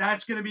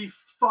 That's gonna be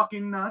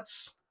fucking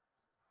nuts.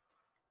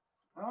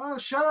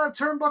 Shout out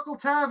Turnbuckle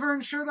Tavern.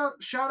 Shout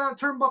out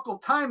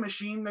Turnbuckle Time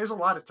Machine. There's a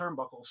lot of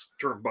turnbuckles.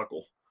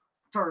 Turnbuckle.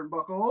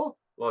 Turnbuckle.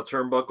 A lot of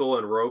turnbuckle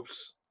and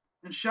ropes.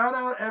 And shout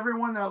out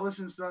everyone that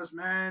listens to us,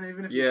 man.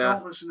 Even if you Yeah.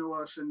 don't listen to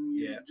us and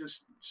you Yeah.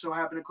 just so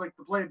happen to click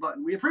the play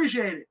button, we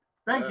appreciate it.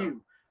 Thank Yeah.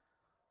 you.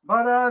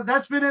 But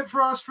that's been it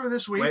for us for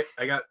this week. Wait,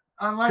 I got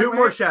Unlike, two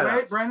more shout-outs.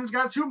 Wait, Brandon's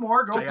got 2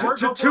 more. Go I for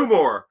got it. Two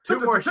more. two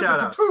more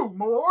shout-outs. 2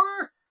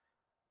 more.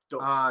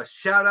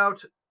 Shout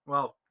out.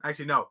 Well,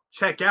 actually, no.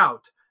 Check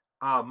out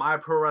my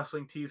Pro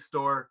Wrestling Tees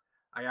store.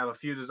 I have a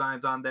few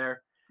designs on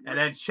there. And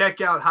then check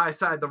out High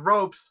Side the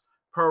Ropes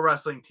Pro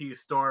Wrestling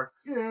Tees store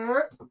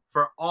Yeah.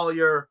 for all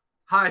your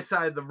High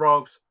Side the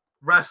Ropes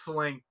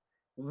wrestling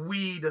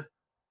weed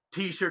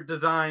t-shirt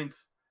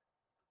designs.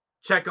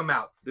 Check them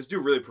out. This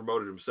dude really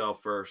promoted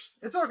himself first.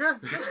 It's okay.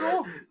 It's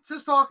cool. It's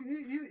his talk.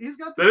 He's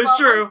got the That is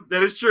spotlight. true.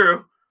 That is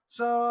true.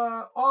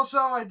 So, also,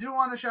 I do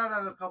want to shout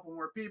out a couple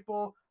more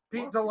people.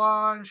 Pete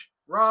DeLonge,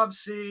 Rob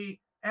C.,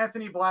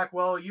 Anthony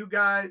Blackwell, you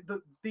guys,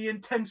 the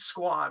Intense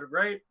Squad,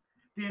 right?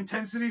 The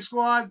Intensity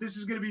Squad. This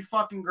is going to be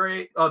fucking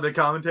great. Oh, the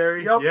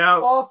commentary? Yep. Yeah.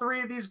 All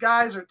 3 of these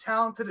guys are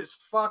talented as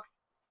fuck.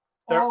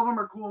 They're- All of them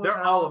are cool as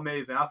They're hell. all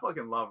amazing. I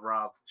fucking love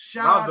Rob.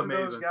 Shout Rob's out to those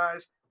amazing.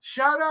 guys.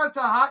 Shout out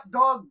to Hot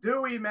Dog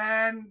Dewey,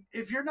 man.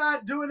 If you're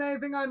not doing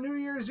anything on New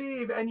Year's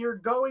Eve and you're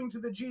going to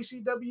the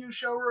GCW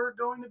show, we're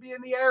going to be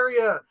in the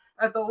area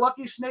at the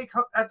Lucky Snake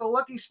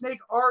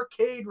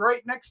Arcade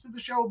right next to the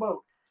Showboat.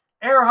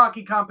 Air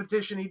hockey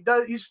competition.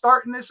 He's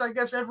starting this, I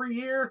guess, every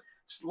year.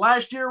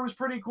 Last year was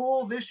pretty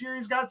cool. This year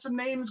he's got some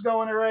names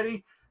going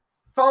already.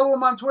 Follow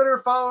him on Twitter,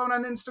 follow him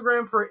on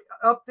Instagram for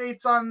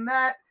updates on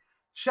that.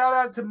 Shout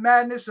out to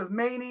Madness of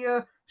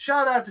Mania.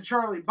 Shout out to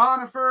Charlie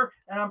Bonifer.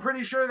 And I'm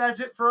pretty sure that's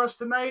it for us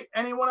tonight.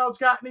 Anyone else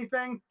got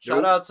anything?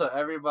 Shout out to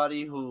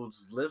everybody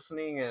who's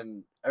listening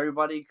and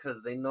everybody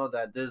because they know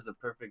that this is the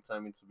perfect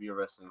timing to be a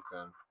wrestling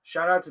fan.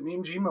 Shout out to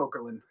Meme G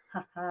Mokerlin.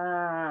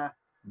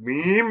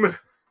 Meme.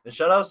 And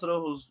shout out to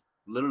those who's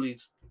literally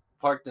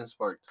parked and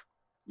sparked.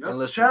 Yep. And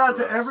listen Shout out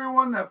to to us.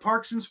 everyone that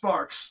parks and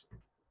sparks.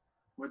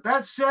 With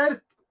that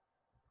said,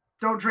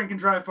 don't drink and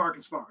drive, park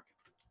and spark.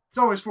 It's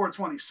always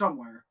 420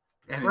 somewhere.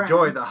 And Brandon.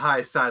 enjoy the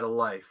high side of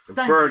life.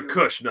 Thank Burn you.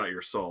 Kush, not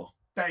your soul.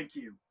 Thank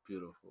you.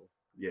 Beautiful.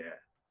 Yeah.